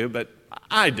have to, but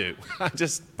I do. I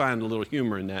just find a little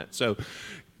humor in that. So,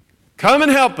 come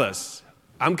and help us.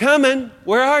 I'm coming.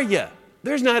 Where are you?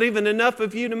 There's not even enough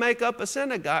of you to make up a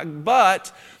synagogue,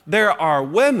 but there are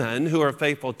women who are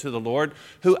faithful to the Lord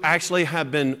who actually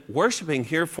have been worshiping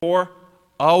here for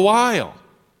a while.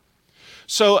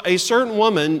 So a certain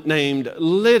woman named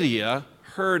Lydia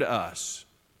heard us.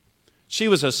 She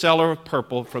was a seller of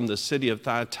purple from the city of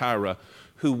Thyatira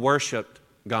who worshiped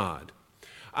God.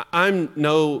 I'm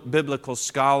no biblical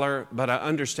scholar, but I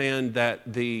understand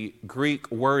that the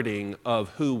Greek wording of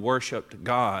who worshiped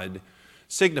God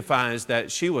signifies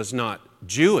that she was not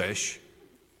Jewish,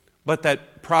 but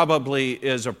that probably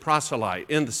is a proselyte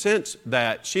in the sense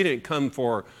that she didn't come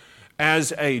for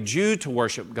as a Jew to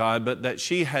worship God, but that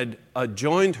she had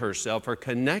joined herself or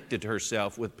connected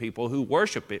herself with people who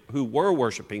were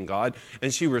worshiping God,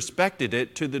 and she respected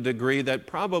it to the degree that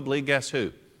probably, guess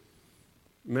who?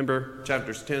 Remember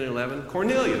chapters 10 and 11?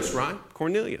 Cornelius, right?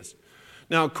 Cornelius.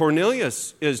 Now,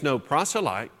 Cornelius is no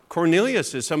proselyte.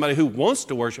 Cornelius is somebody who wants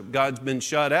to worship God's been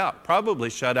shut out,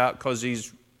 probably shut out because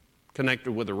he's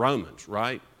connected with the Romans,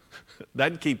 right?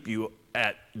 That'd keep you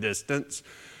at distance.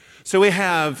 So we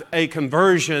have a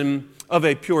conversion of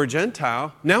a pure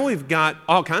Gentile. Now we've got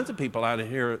all kinds of people out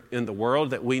here in the world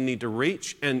that we need to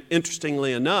reach. And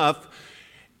interestingly enough,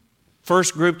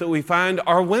 first group that we find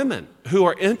are women who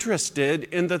are interested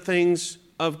in the things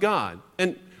of God.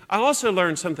 And I also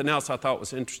learned something else I thought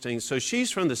was interesting. So she's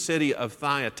from the city of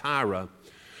Thyatira.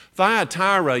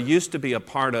 Thyatira used to be a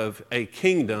part of a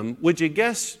kingdom. Would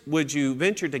you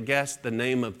venture to guess the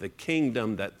name of the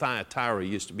kingdom that Thyatira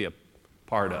used to be a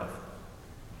part of?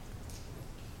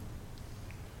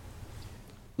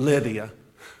 Lydia.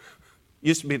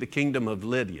 Used to be the kingdom of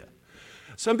Lydia.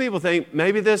 Some people think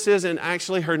maybe this isn't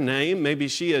actually her name. Maybe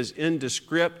she is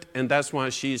indescript, and that's why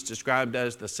she's described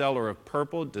as the seller of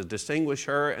purple to distinguish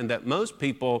her, and that most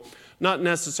people, not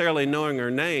necessarily knowing her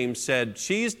name, said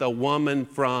she's the woman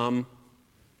from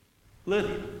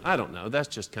Lydia. I don't know. That's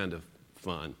just kind of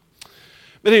fun.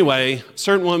 But anyway, a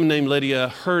certain woman named Lydia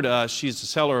heard us. She's the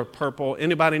seller of purple.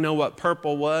 Anybody know what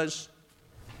purple was?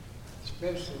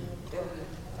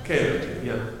 Okay,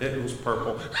 yeah, it was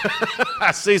purple.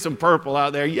 I see some purple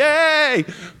out there. Yay!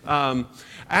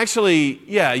 Actually,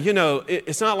 yeah, you know,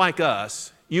 it's not like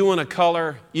us. You want a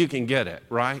color, you can get it,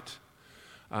 right?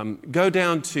 Go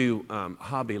down to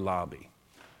Hobby Lobby.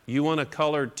 You want a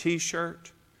colored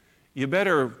t-shirt? You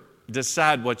better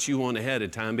decide what you want ahead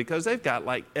of time because they've got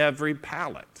like every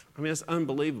palette. I mean, it's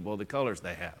unbelievable the colors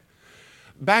they have.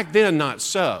 Back then, not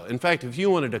so. In fact, if you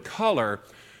wanted a color,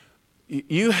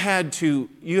 you had to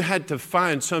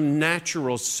find some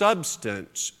natural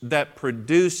substance that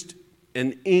produced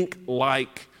an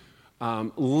ink-like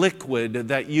liquid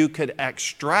that you could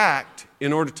extract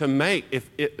in order to make,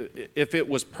 if it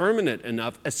was permanent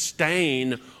enough, a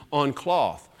stain on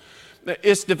cloth.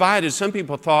 It's divided. Some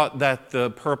people thought that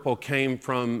the purple came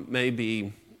from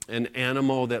maybe an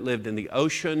animal that lived in the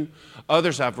ocean.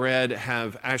 Others I've read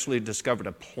have actually discovered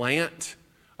a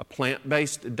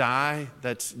plant-based dye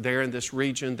that's there in this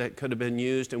region that could have been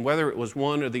used. And whether it was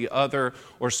one or the other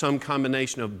or some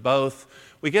combination of both,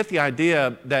 we get the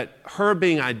idea that her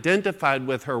being identified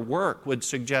with her work would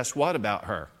suggest what about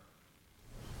her?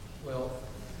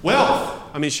 Wealth.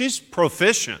 I mean, she's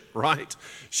proficient, right?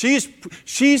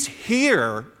 She's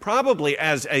here probably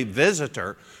as a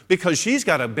visitor because she's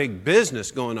got a big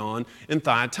business going on in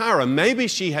Thyatira. Maybe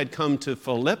she had come to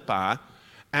Philippi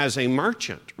as a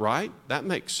merchant, right? That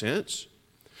makes sense.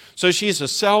 So she's a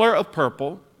seller of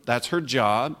purple. That's her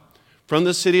job from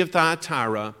the city of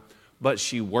Thyatira, but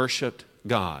she worshiped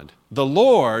God. The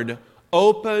Lord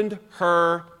opened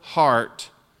her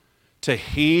heart to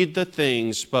heed the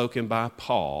things spoken by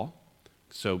Paul.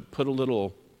 So put a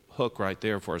little hook right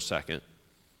there for a second.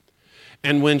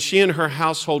 And when she and her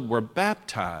household were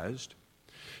baptized,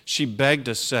 she begged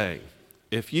us, saying,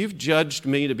 "If you've judged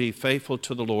me to be faithful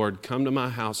to the Lord, come to my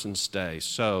house and stay."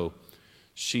 So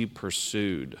she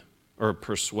persuaded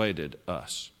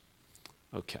us.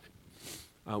 Okay.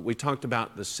 We talked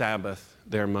about the Sabbath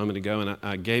there a moment ago, and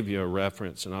I gave you a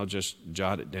reference, and I'll just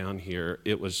jot it down here.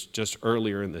 It was just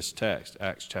earlier in this text,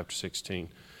 Acts chapter 16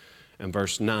 and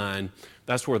verse 9.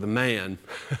 That's where the man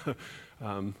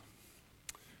from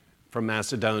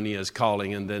Macedonia is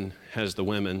calling and then has the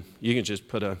women. You can just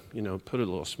put a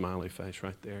little smiley face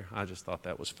right there. I just thought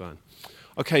that was fun.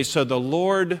 Okay, so the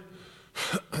Lord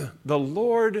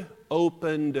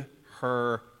opened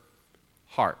her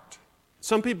heart.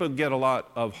 Some people get a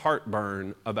lot of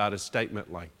heartburn about a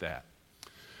statement like that.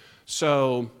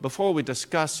 So before we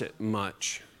discuss it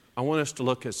much, I want us to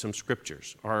look at some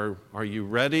scriptures. Are you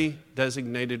ready,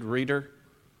 designated reader?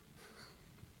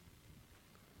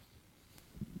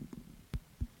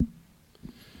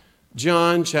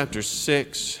 John chapter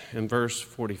 6 and verse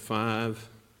 45.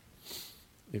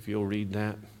 If you'll read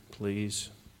that, please.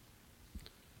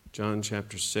 John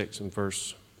chapter 6 and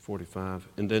verse 45.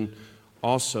 And then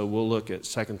also we'll look at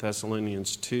 2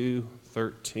 Thessalonians 2,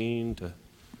 13 to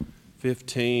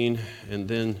 15. And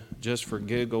then just for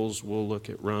giggles, we'll look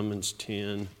at Romans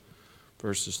 10,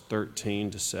 verses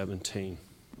 13 to 17.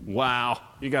 Wow,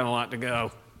 you got a lot to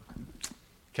go.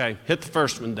 Okay, hit the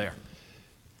first one there.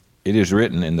 It is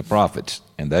written in the prophets,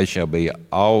 and they shall be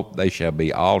all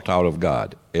taught of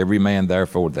God. Every man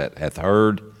therefore that hath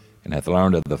heard and hath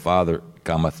learned of the Father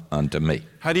cometh unto me.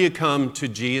 How do you come to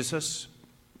Jesus?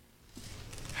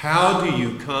 How do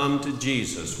you come to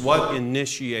Jesus? What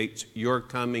initiates your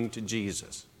coming to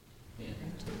Jesus?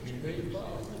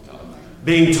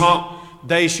 Being taught.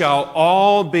 They shall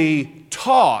all be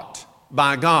taught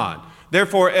by God.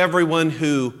 Therefore, everyone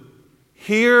who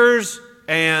hears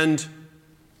and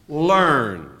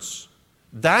learns,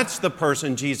 that's the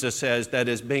person, Jesus says, that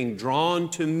is being drawn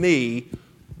to me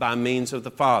by means of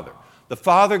the Father. The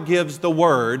Father gives the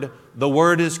word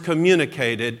is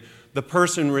communicated, the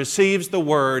person receives the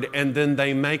word, and then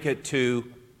they make it to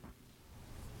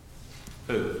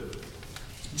who?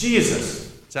 Jesus.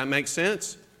 Does that make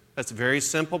sense? That's a very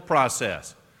simple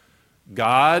process.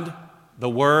 God, the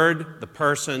word, the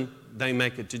person, they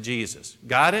make it to Jesus.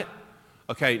 Got it?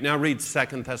 Okay, now read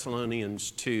 2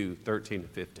 Thessalonians 2, 13 to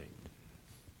 15.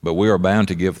 But we are bound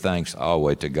to give thanks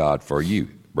always to God for you,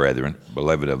 brethren,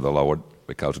 beloved of the Lord,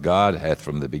 because God hath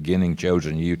from the beginning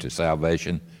chosen you to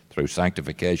salvation through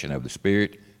sanctification of the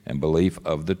Spirit and belief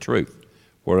of the truth,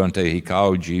 whereunto he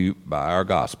called you by our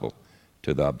gospel,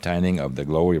 to the obtaining of the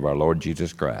glory of our Lord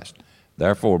Jesus Christ.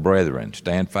 Therefore, brethren,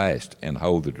 stand fast and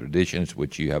hold the traditions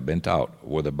which you have been taught,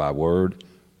 whether by word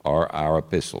or our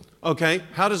epistle. Okay,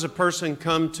 how does a person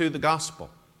come to the gospel?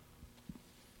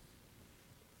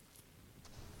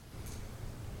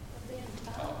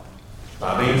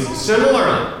 By being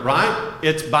similarly, right?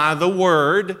 It's by the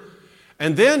word.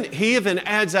 And then he even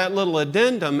adds that little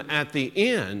addendum at the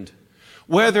end.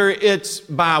 whether it's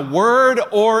by word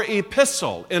or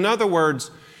epistle. In other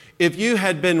words, if you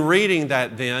had been reading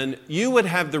that then, you would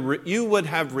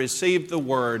have received the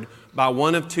word by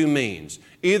one of two means.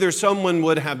 Either someone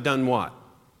would have done what?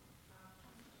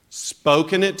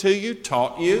 Spoken it to you,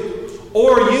 taught you,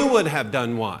 or you would have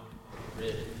done what?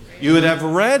 You would have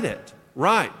read it.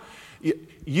 Right.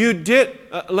 You did,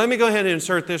 let me go ahead and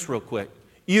insert this real quick.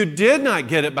 You did not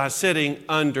get it by sitting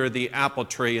under the apple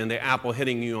tree and the apple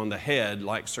hitting you on the head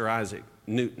like Sir Isaac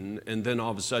Newton, and then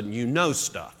all of a sudden you know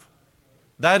stuff.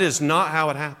 That is not how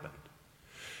it happened.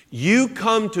 You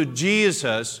come to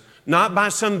Jesus not by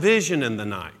some vision in the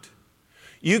night.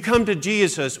 You come to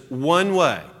Jesus one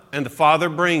way, and the Father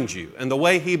brings you. And the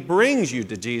way He brings you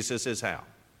to Jesus is how?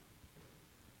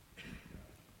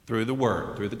 Through the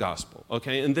Word, through the Gospel.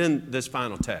 Okay, and then this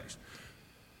final text.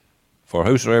 For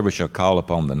whosoever shall call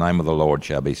upon the name of the Lord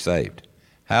shall be saved.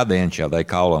 How then shall they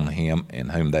call on Him in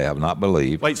whom they have not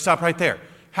believed? Wait, stop right there.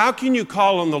 How can you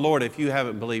call on the Lord if you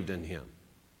haven't believed in Him?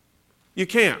 You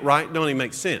can't, right? Don't even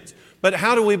make sense. But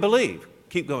how do we believe?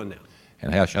 Keep going now.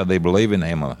 And how shall they believe in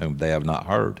Him whom they have not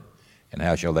heard? And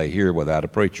how shall they hear without a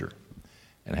preacher?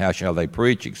 And how shall they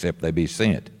preach except they be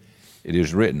sent? It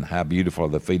is written, how beautiful are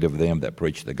the feet of them that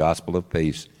preach the gospel of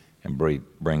peace and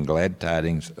bring glad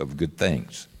tidings of good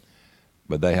things.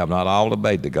 But they have not all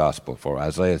obeyed the gospel, for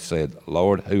Isaiah said,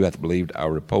 Lord, who hath believed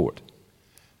our report?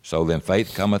 So then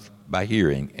faith cometh by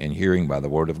hearing, and hearing by the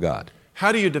word of God.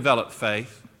 How do you develop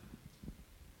faith?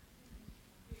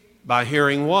 By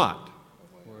hearing what?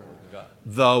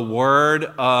 The Word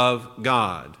of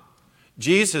God.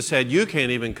 Jesus said, you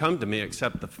can't even come to me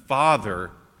except the Father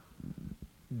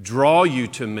draw you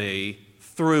to me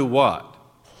through what?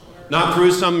 Not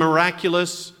through some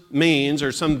miraculous means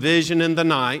or some vision in the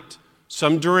night,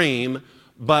 some dream,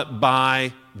 but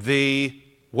by the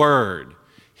Word.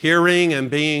 Hearing and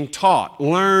being taught,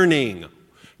 learning.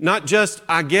 Not just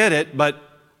I get it, but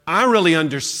I really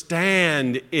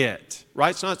understand it,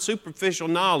 right? It's not superficial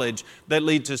knowledge that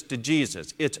leads us to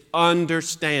Jesus. It's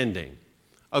understanding.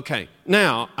 Okay,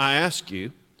 now I ask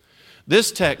you,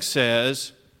 this text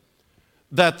says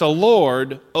that the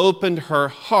Lord opened her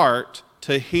heart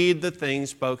to heed the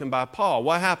things spoken by Paul.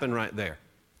 What happened right there?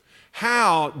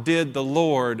 How did the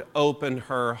Lord open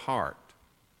her heart?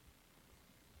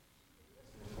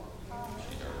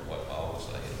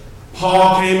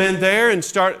 Paul came in there and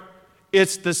started.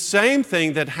 It's the same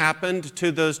thing that happened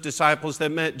to those disciples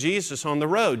that met Jesus on the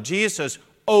road. Jesus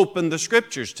opened the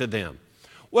Scriptures to them.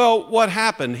 Well, what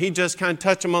happened? He just kind of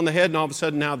touched them on the head and all of a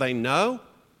sudden now they know?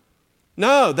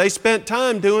 No, they spent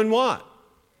time doing what?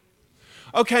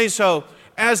 Okay, so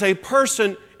as a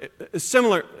person,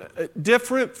 similar,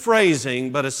 different phrasing,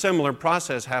 but a similar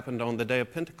process happened on the day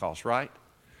of Pentecost, right?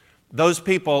 Those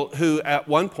people who at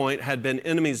one point had been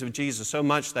enemies of Jesus so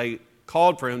much they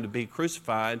called for Him to be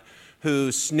crucified,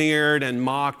 who sneered and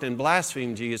mocked and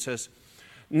blasphemed Jesus,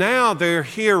 now they're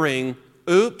hearing,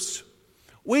 oops,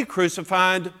 we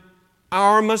crucified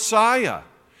our Messiah.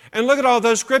 And look at all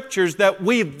those scriptures that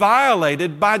we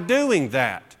violated by doing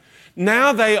that.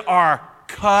 Now they are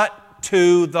cut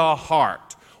to the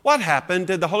heart. What happened?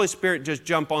 Did the Holy Spirit just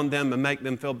jump on them and make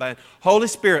them feel bad? Holy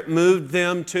Spirit moved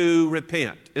them to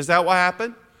repent. Is that what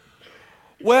happened?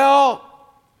 Well,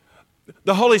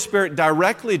 the Holy Spirit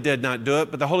directly did not do it,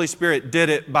 but the Holy Spirit did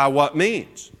it by what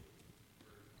means?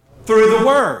 Through the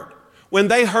Word. When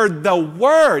they heard the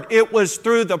Word, it was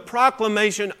through the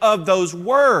proclamation of those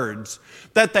words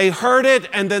that they heard it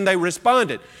and then they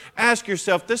responded. Ask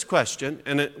yourself this question,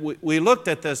 and we looked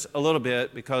at this a little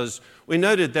bit because we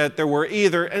noted that there were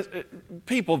either,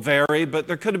 people vary, but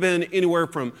there could have been anywhere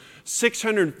from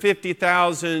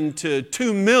 650,000 to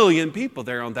 2 million people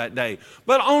there on that day.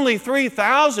 But only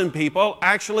 3,000 people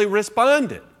actually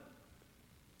responded.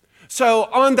 So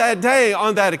on that day,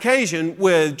 on that occasion,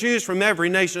 with Jews from every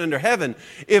nation under heaven,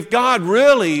 if God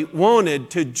really wanted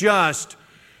to just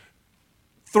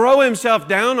throw Himself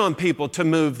down on people to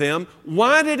move them,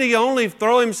 why did He only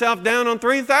throw Himself down on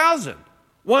 3,000?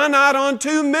 Why not on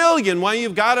 2 million? Why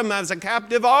you've got Him as a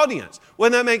captive audience?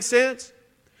 Wouldn't that make sense?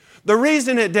 The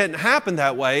reason it didn't happen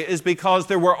that way is because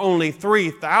there were only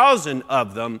 3,000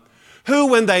 of them who,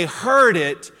 when they heard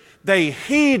it, they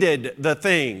heeded the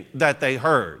thing that they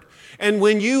heard. And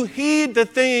when you heed the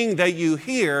thing that you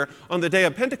hear on the day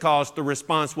of Pentecost, the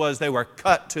response was they were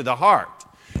cut to the heart.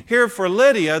 Here for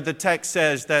Lydia, the text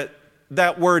says that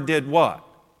that word did what?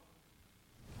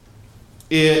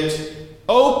 It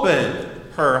opened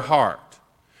her heart.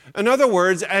 In other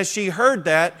words, as she heard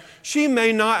that, she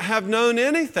may not have known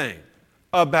anything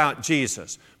about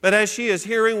Jesus. But as she is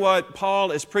hearing what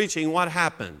Paul is preaching, what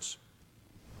happens?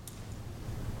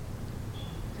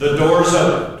 the doors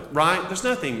opened, right? There's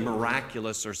nothing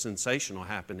miraculous or sensational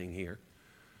happening here.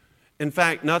 In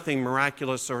fact, nothing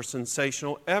miraculous or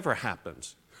sensational ever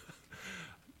happens.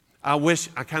 I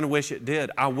kind of wish it did.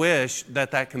 I wish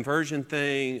that conversion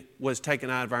thing was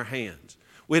taken out of our hands.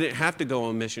 We didn't have to go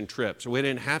on mission trips, or we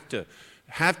didn't have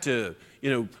to,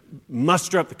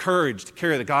 muster up the courage to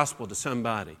carry the gospel to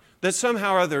somebody. That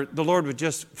somehow or other the Lord would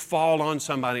just fall on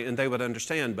somebody and they would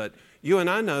understand. But you and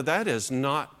I know that is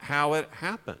not how it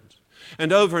happens.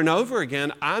 And over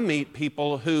again, I meet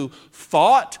people who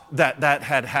thought that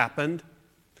had happened,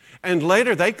 and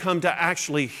later they come to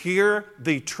actually hear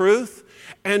the truth,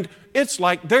 and it's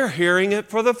like they're hearing it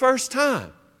for the first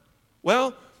time.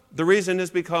 Well, the reason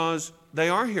is because they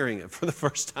are hearing it for the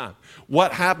first time.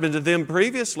 What happened to them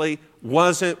previously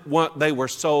wasn't what they were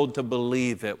sold to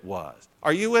believe it was.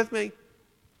 Are you with me?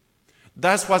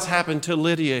 That's what's happened to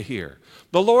Lydia here.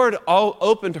 The Lord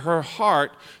opened her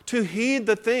heart to heed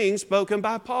the things spoken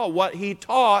by Paul. What he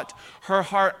taught, her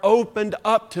heart opened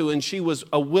up to, and she was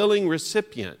a willing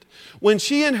recipient. When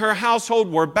she and her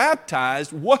household were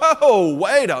baptized, whoa,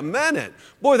 wait a minute.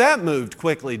 Boy, that moved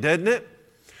quickly, didn't it?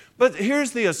 But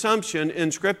here's the assumption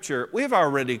in Scripture. We've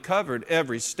already covered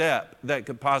every step that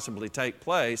could possibly take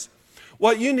place.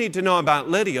 What you need to know about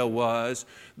Lydia was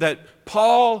that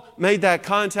Paul made that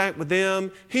contact with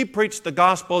them. He preached the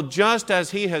gospel just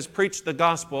as he has preached the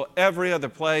gospel every other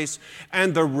place.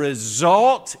 And the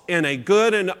result, in a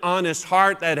good and honest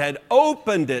heart that had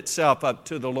opened itself up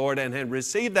to the Lord and had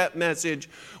received that message,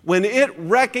 when it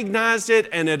recognized it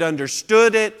and it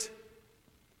understood it,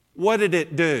 what did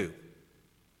it do?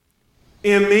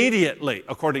 Immediately,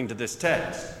 according to this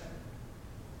text,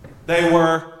 they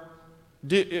were...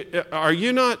 Are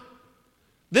you not?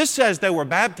 This says they were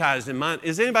baptized in mine.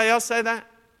 Does anybody else say that?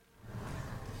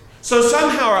 So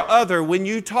somehow or other, when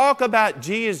you talk about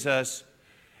Jesus,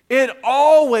 it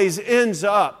always ends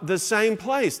up the same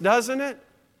place, doesn't it?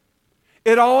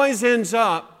 It always ends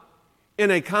up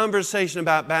in a conversation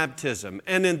about baptism.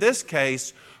 And in this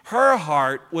case, her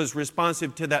heart was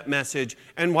responsive to that message.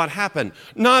 And what happened?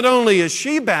 Not only is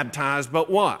she baptized, but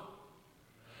what?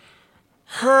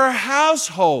 Her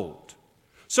household.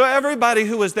 So everybody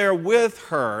who was there with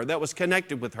her, that was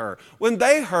connected with her, when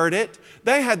they heard it,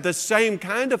 they had the same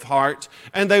kind of heart,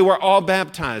 and they were all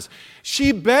baptized.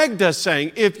 She begged us,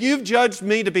 saying, if you've judged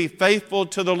me to be faithful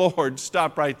to the Lord,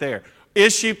 stop right there.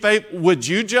 Is she faithful? Would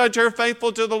you judge her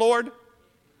faithful to the Lord?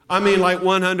 I mean, like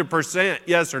 100%,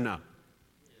 yes or no?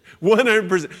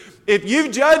 100%. If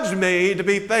you've judged me to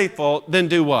be faithful, then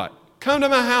do what? Come to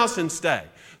my house and stay.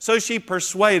 So she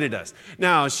persuaded us.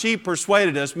 Now, she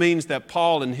persuaded us means that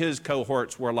Paul and his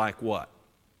cohorts were like what?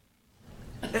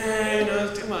 Hey,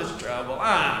 it's too much trouble.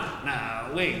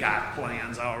 No, we got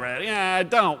plans already.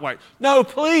 Don't worry. No,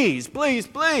 please.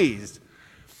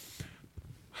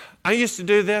 I used to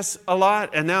do this a lot,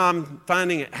 and now I'm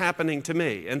finding it happening to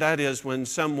me. And that is when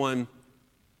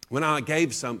I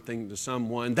gave something to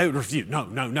someone, they would refuse. No.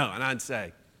 And I'd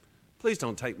say, please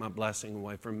don't take my blessing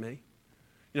away from me.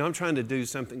 I'm trying to do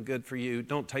something good for you.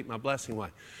 Don't take my blessing away.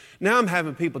 Now I'm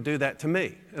having people do that to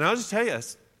me. And I'll just tell you,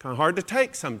 it's kind of hard to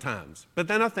take sometimes. But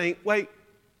then I think, wait,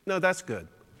 no, that's good.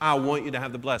 I want you to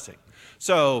have the blessing.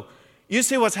 So you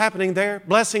see what's happening there?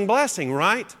 Blessing,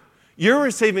 right? You're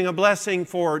receiving a blessing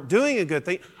for doing a good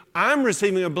thing. I'm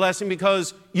receiving a blessing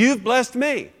because you've blessed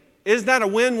me. Isn't that a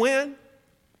win-win?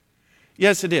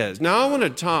 Yes, it is. Now I want to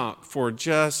talk for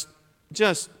just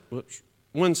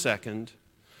 1 second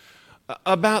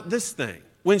about this thing.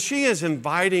 When she is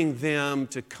inviting them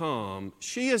to come,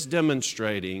 she is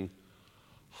demonstrating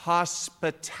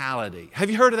hospitality. Have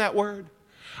you heard of that word?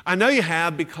 I know you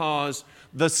have, because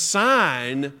the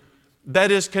sign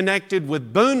that is connected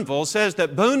with Boonville says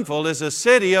that Boonville is a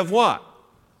city of what?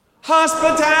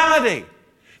 Hospitality.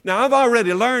 Now, I've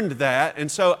already learned that,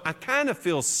 and so I kind of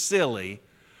feel silly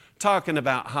talking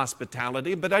about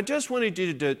hospitality, but I just wanted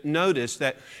you to notice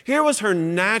that here was her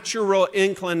natural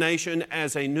inclination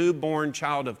as a newborn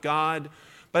child of God,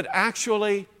 but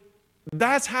actually,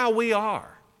 that's how we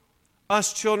are.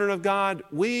 Us children of God,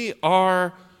 we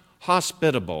are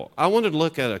hospitable. I wanted to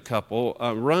look at a couple.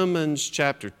 Romans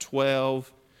chapter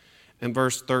 12 and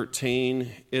verse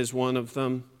 13 is one of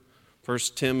them. 1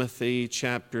 Timothy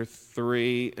chapter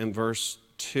 3 and verse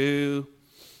 2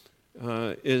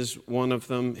 is one of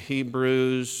them.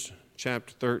 Hebrews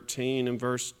chapter 13 and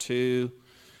verse 2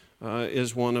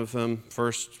 is one of them.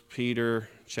 1 Peter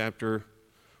chapter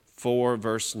 4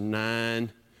 verse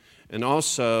 9. And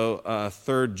also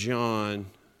 3 John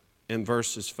in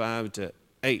verses 5 to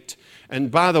 8. And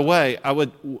by the way,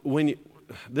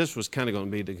 this was kind of going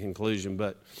to be the conclusion,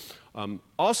 but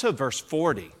also verse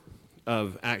 40.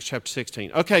 of Acts chapter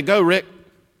 16. Okay, go, Rick.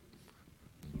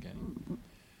 Okay.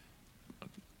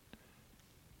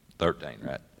 13,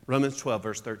 right? Romans 12,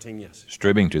 verse 13, yes.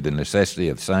 Stripping to the necessity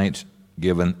of saints,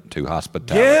 given to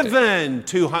hospitality. Given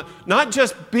to, not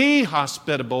just be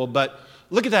hospitable, but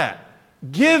look at that.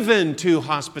 Given to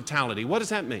hospitality. What does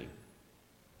that mean?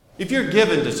 If you're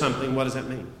given to something, what does that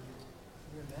mean?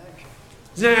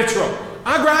 It's natural.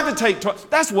 I gravitate towards,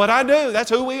 that's what I do. That's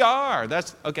who we are.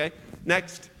 That's, okay,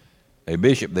 next. A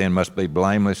bishop then must be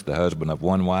blameless, the husband of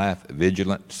one wife,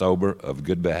 vigilant, sober, of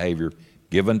good behavior,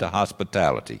 given to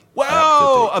hospitality.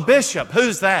 Whoa, a bishop.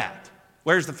 Who's that?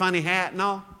 Wears the funny hat and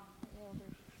all?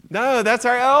 No, that's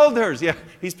our elders. Yeah,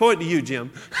 he's pointing to you,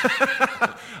 Jim.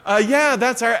 Yeah,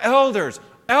 that's our elders.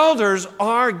 Elders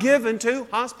are given to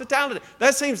hospitality.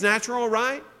 That seems natural,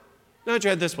 right? Now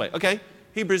try it this way. Okay,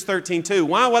 Hebrews 13:2.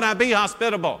 Why would I be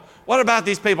hospitable? What about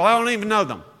these people? I don't even know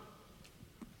them.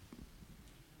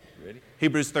 Ready?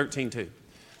 Hebrews 13:2.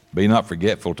 Be not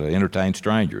forgetful to entertain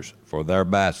strangers, for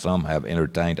thereby some have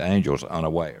entertained angels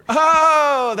unawares.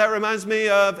 Oh, that reminds me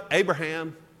of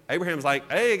Abraham. Abraham's like,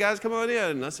 hey, guys, come on in.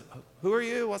 And I said, who are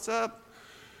you? What's up?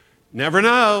 Never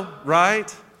know,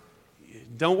 right?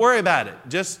 Don't worry about it.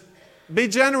 Just be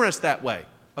generous that way,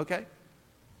 okay?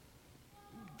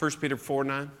 1 Peter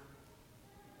 4:9.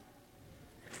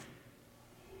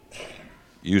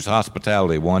 Use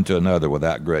hospitality one to another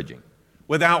without grudging.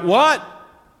 Without what?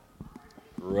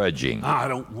 Grudging. I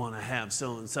don't want to have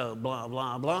so-and-so, blah,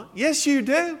 blah, blah. Yes, you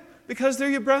do, because they're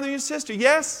your brother and your sister.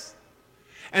 Yes.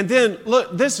 And then,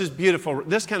 look, this is beautiful.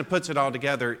 This kind of puts it all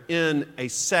together in a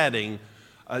setting.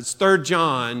 It's 3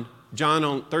 John.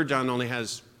 3 John only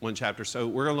has one chapter, so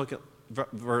we're going to look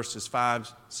at verses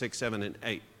 5, 6, 7, and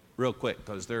 8 real quick,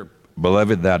 because they're...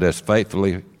 Beloved, thou dost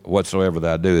faithfully whatsoever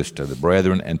thou doest to the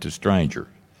brethren and to strangers,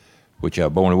 which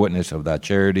have borne witness of thy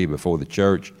charity before the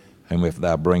church, whom if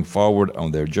thou bring forward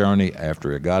on their journey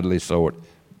after a godly sort,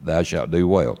 thou shalt do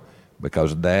well,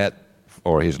 because that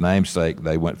for his name's sake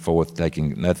they went forth,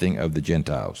 taking nothing of the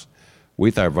Gentiles.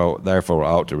 We therefore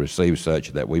ought to receive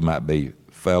such, that we might be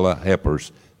fellow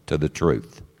helpers to the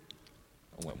truth.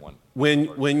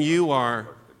 When you are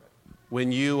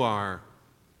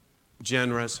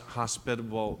generous,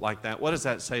 hospitable like that, what does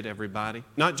that say to everybody?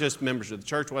 Not just members of the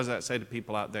church. What does that say to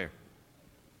people out there?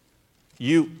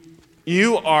 You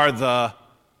are the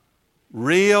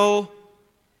real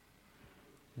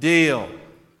deal.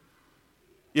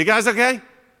 You guys okay?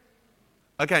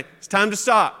 Okay, it's time to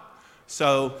stop.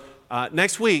 So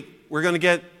next week, we're going to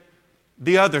get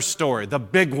the other story, the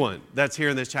big one that's here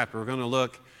in this chapter. We're going to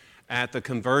look at the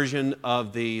conversion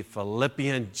of the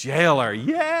Philippian jailer.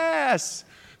 Yes!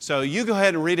 So you go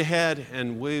ahead and read ahead,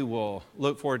 and we will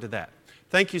look forward to that.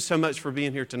 Thank you so much for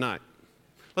being here tonight.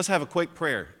 Let's have a quick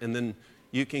prayer, and then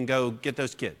you can go get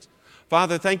those kids.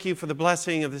 Father, thank you for the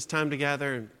blessing of this time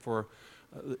together and for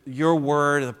your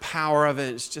word, the power of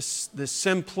it. It's just the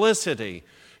simplicity.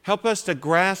 Help us to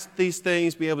grasp these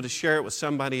things, be able to share it with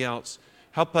somebody else.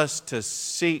 Help us to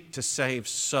seek to save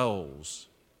souls.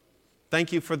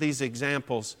 Thank you for these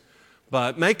examples,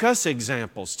 but make us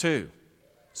examples too,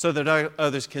 so that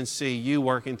others can see you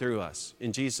working through us.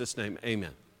 In Jesus' name,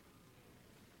 amen.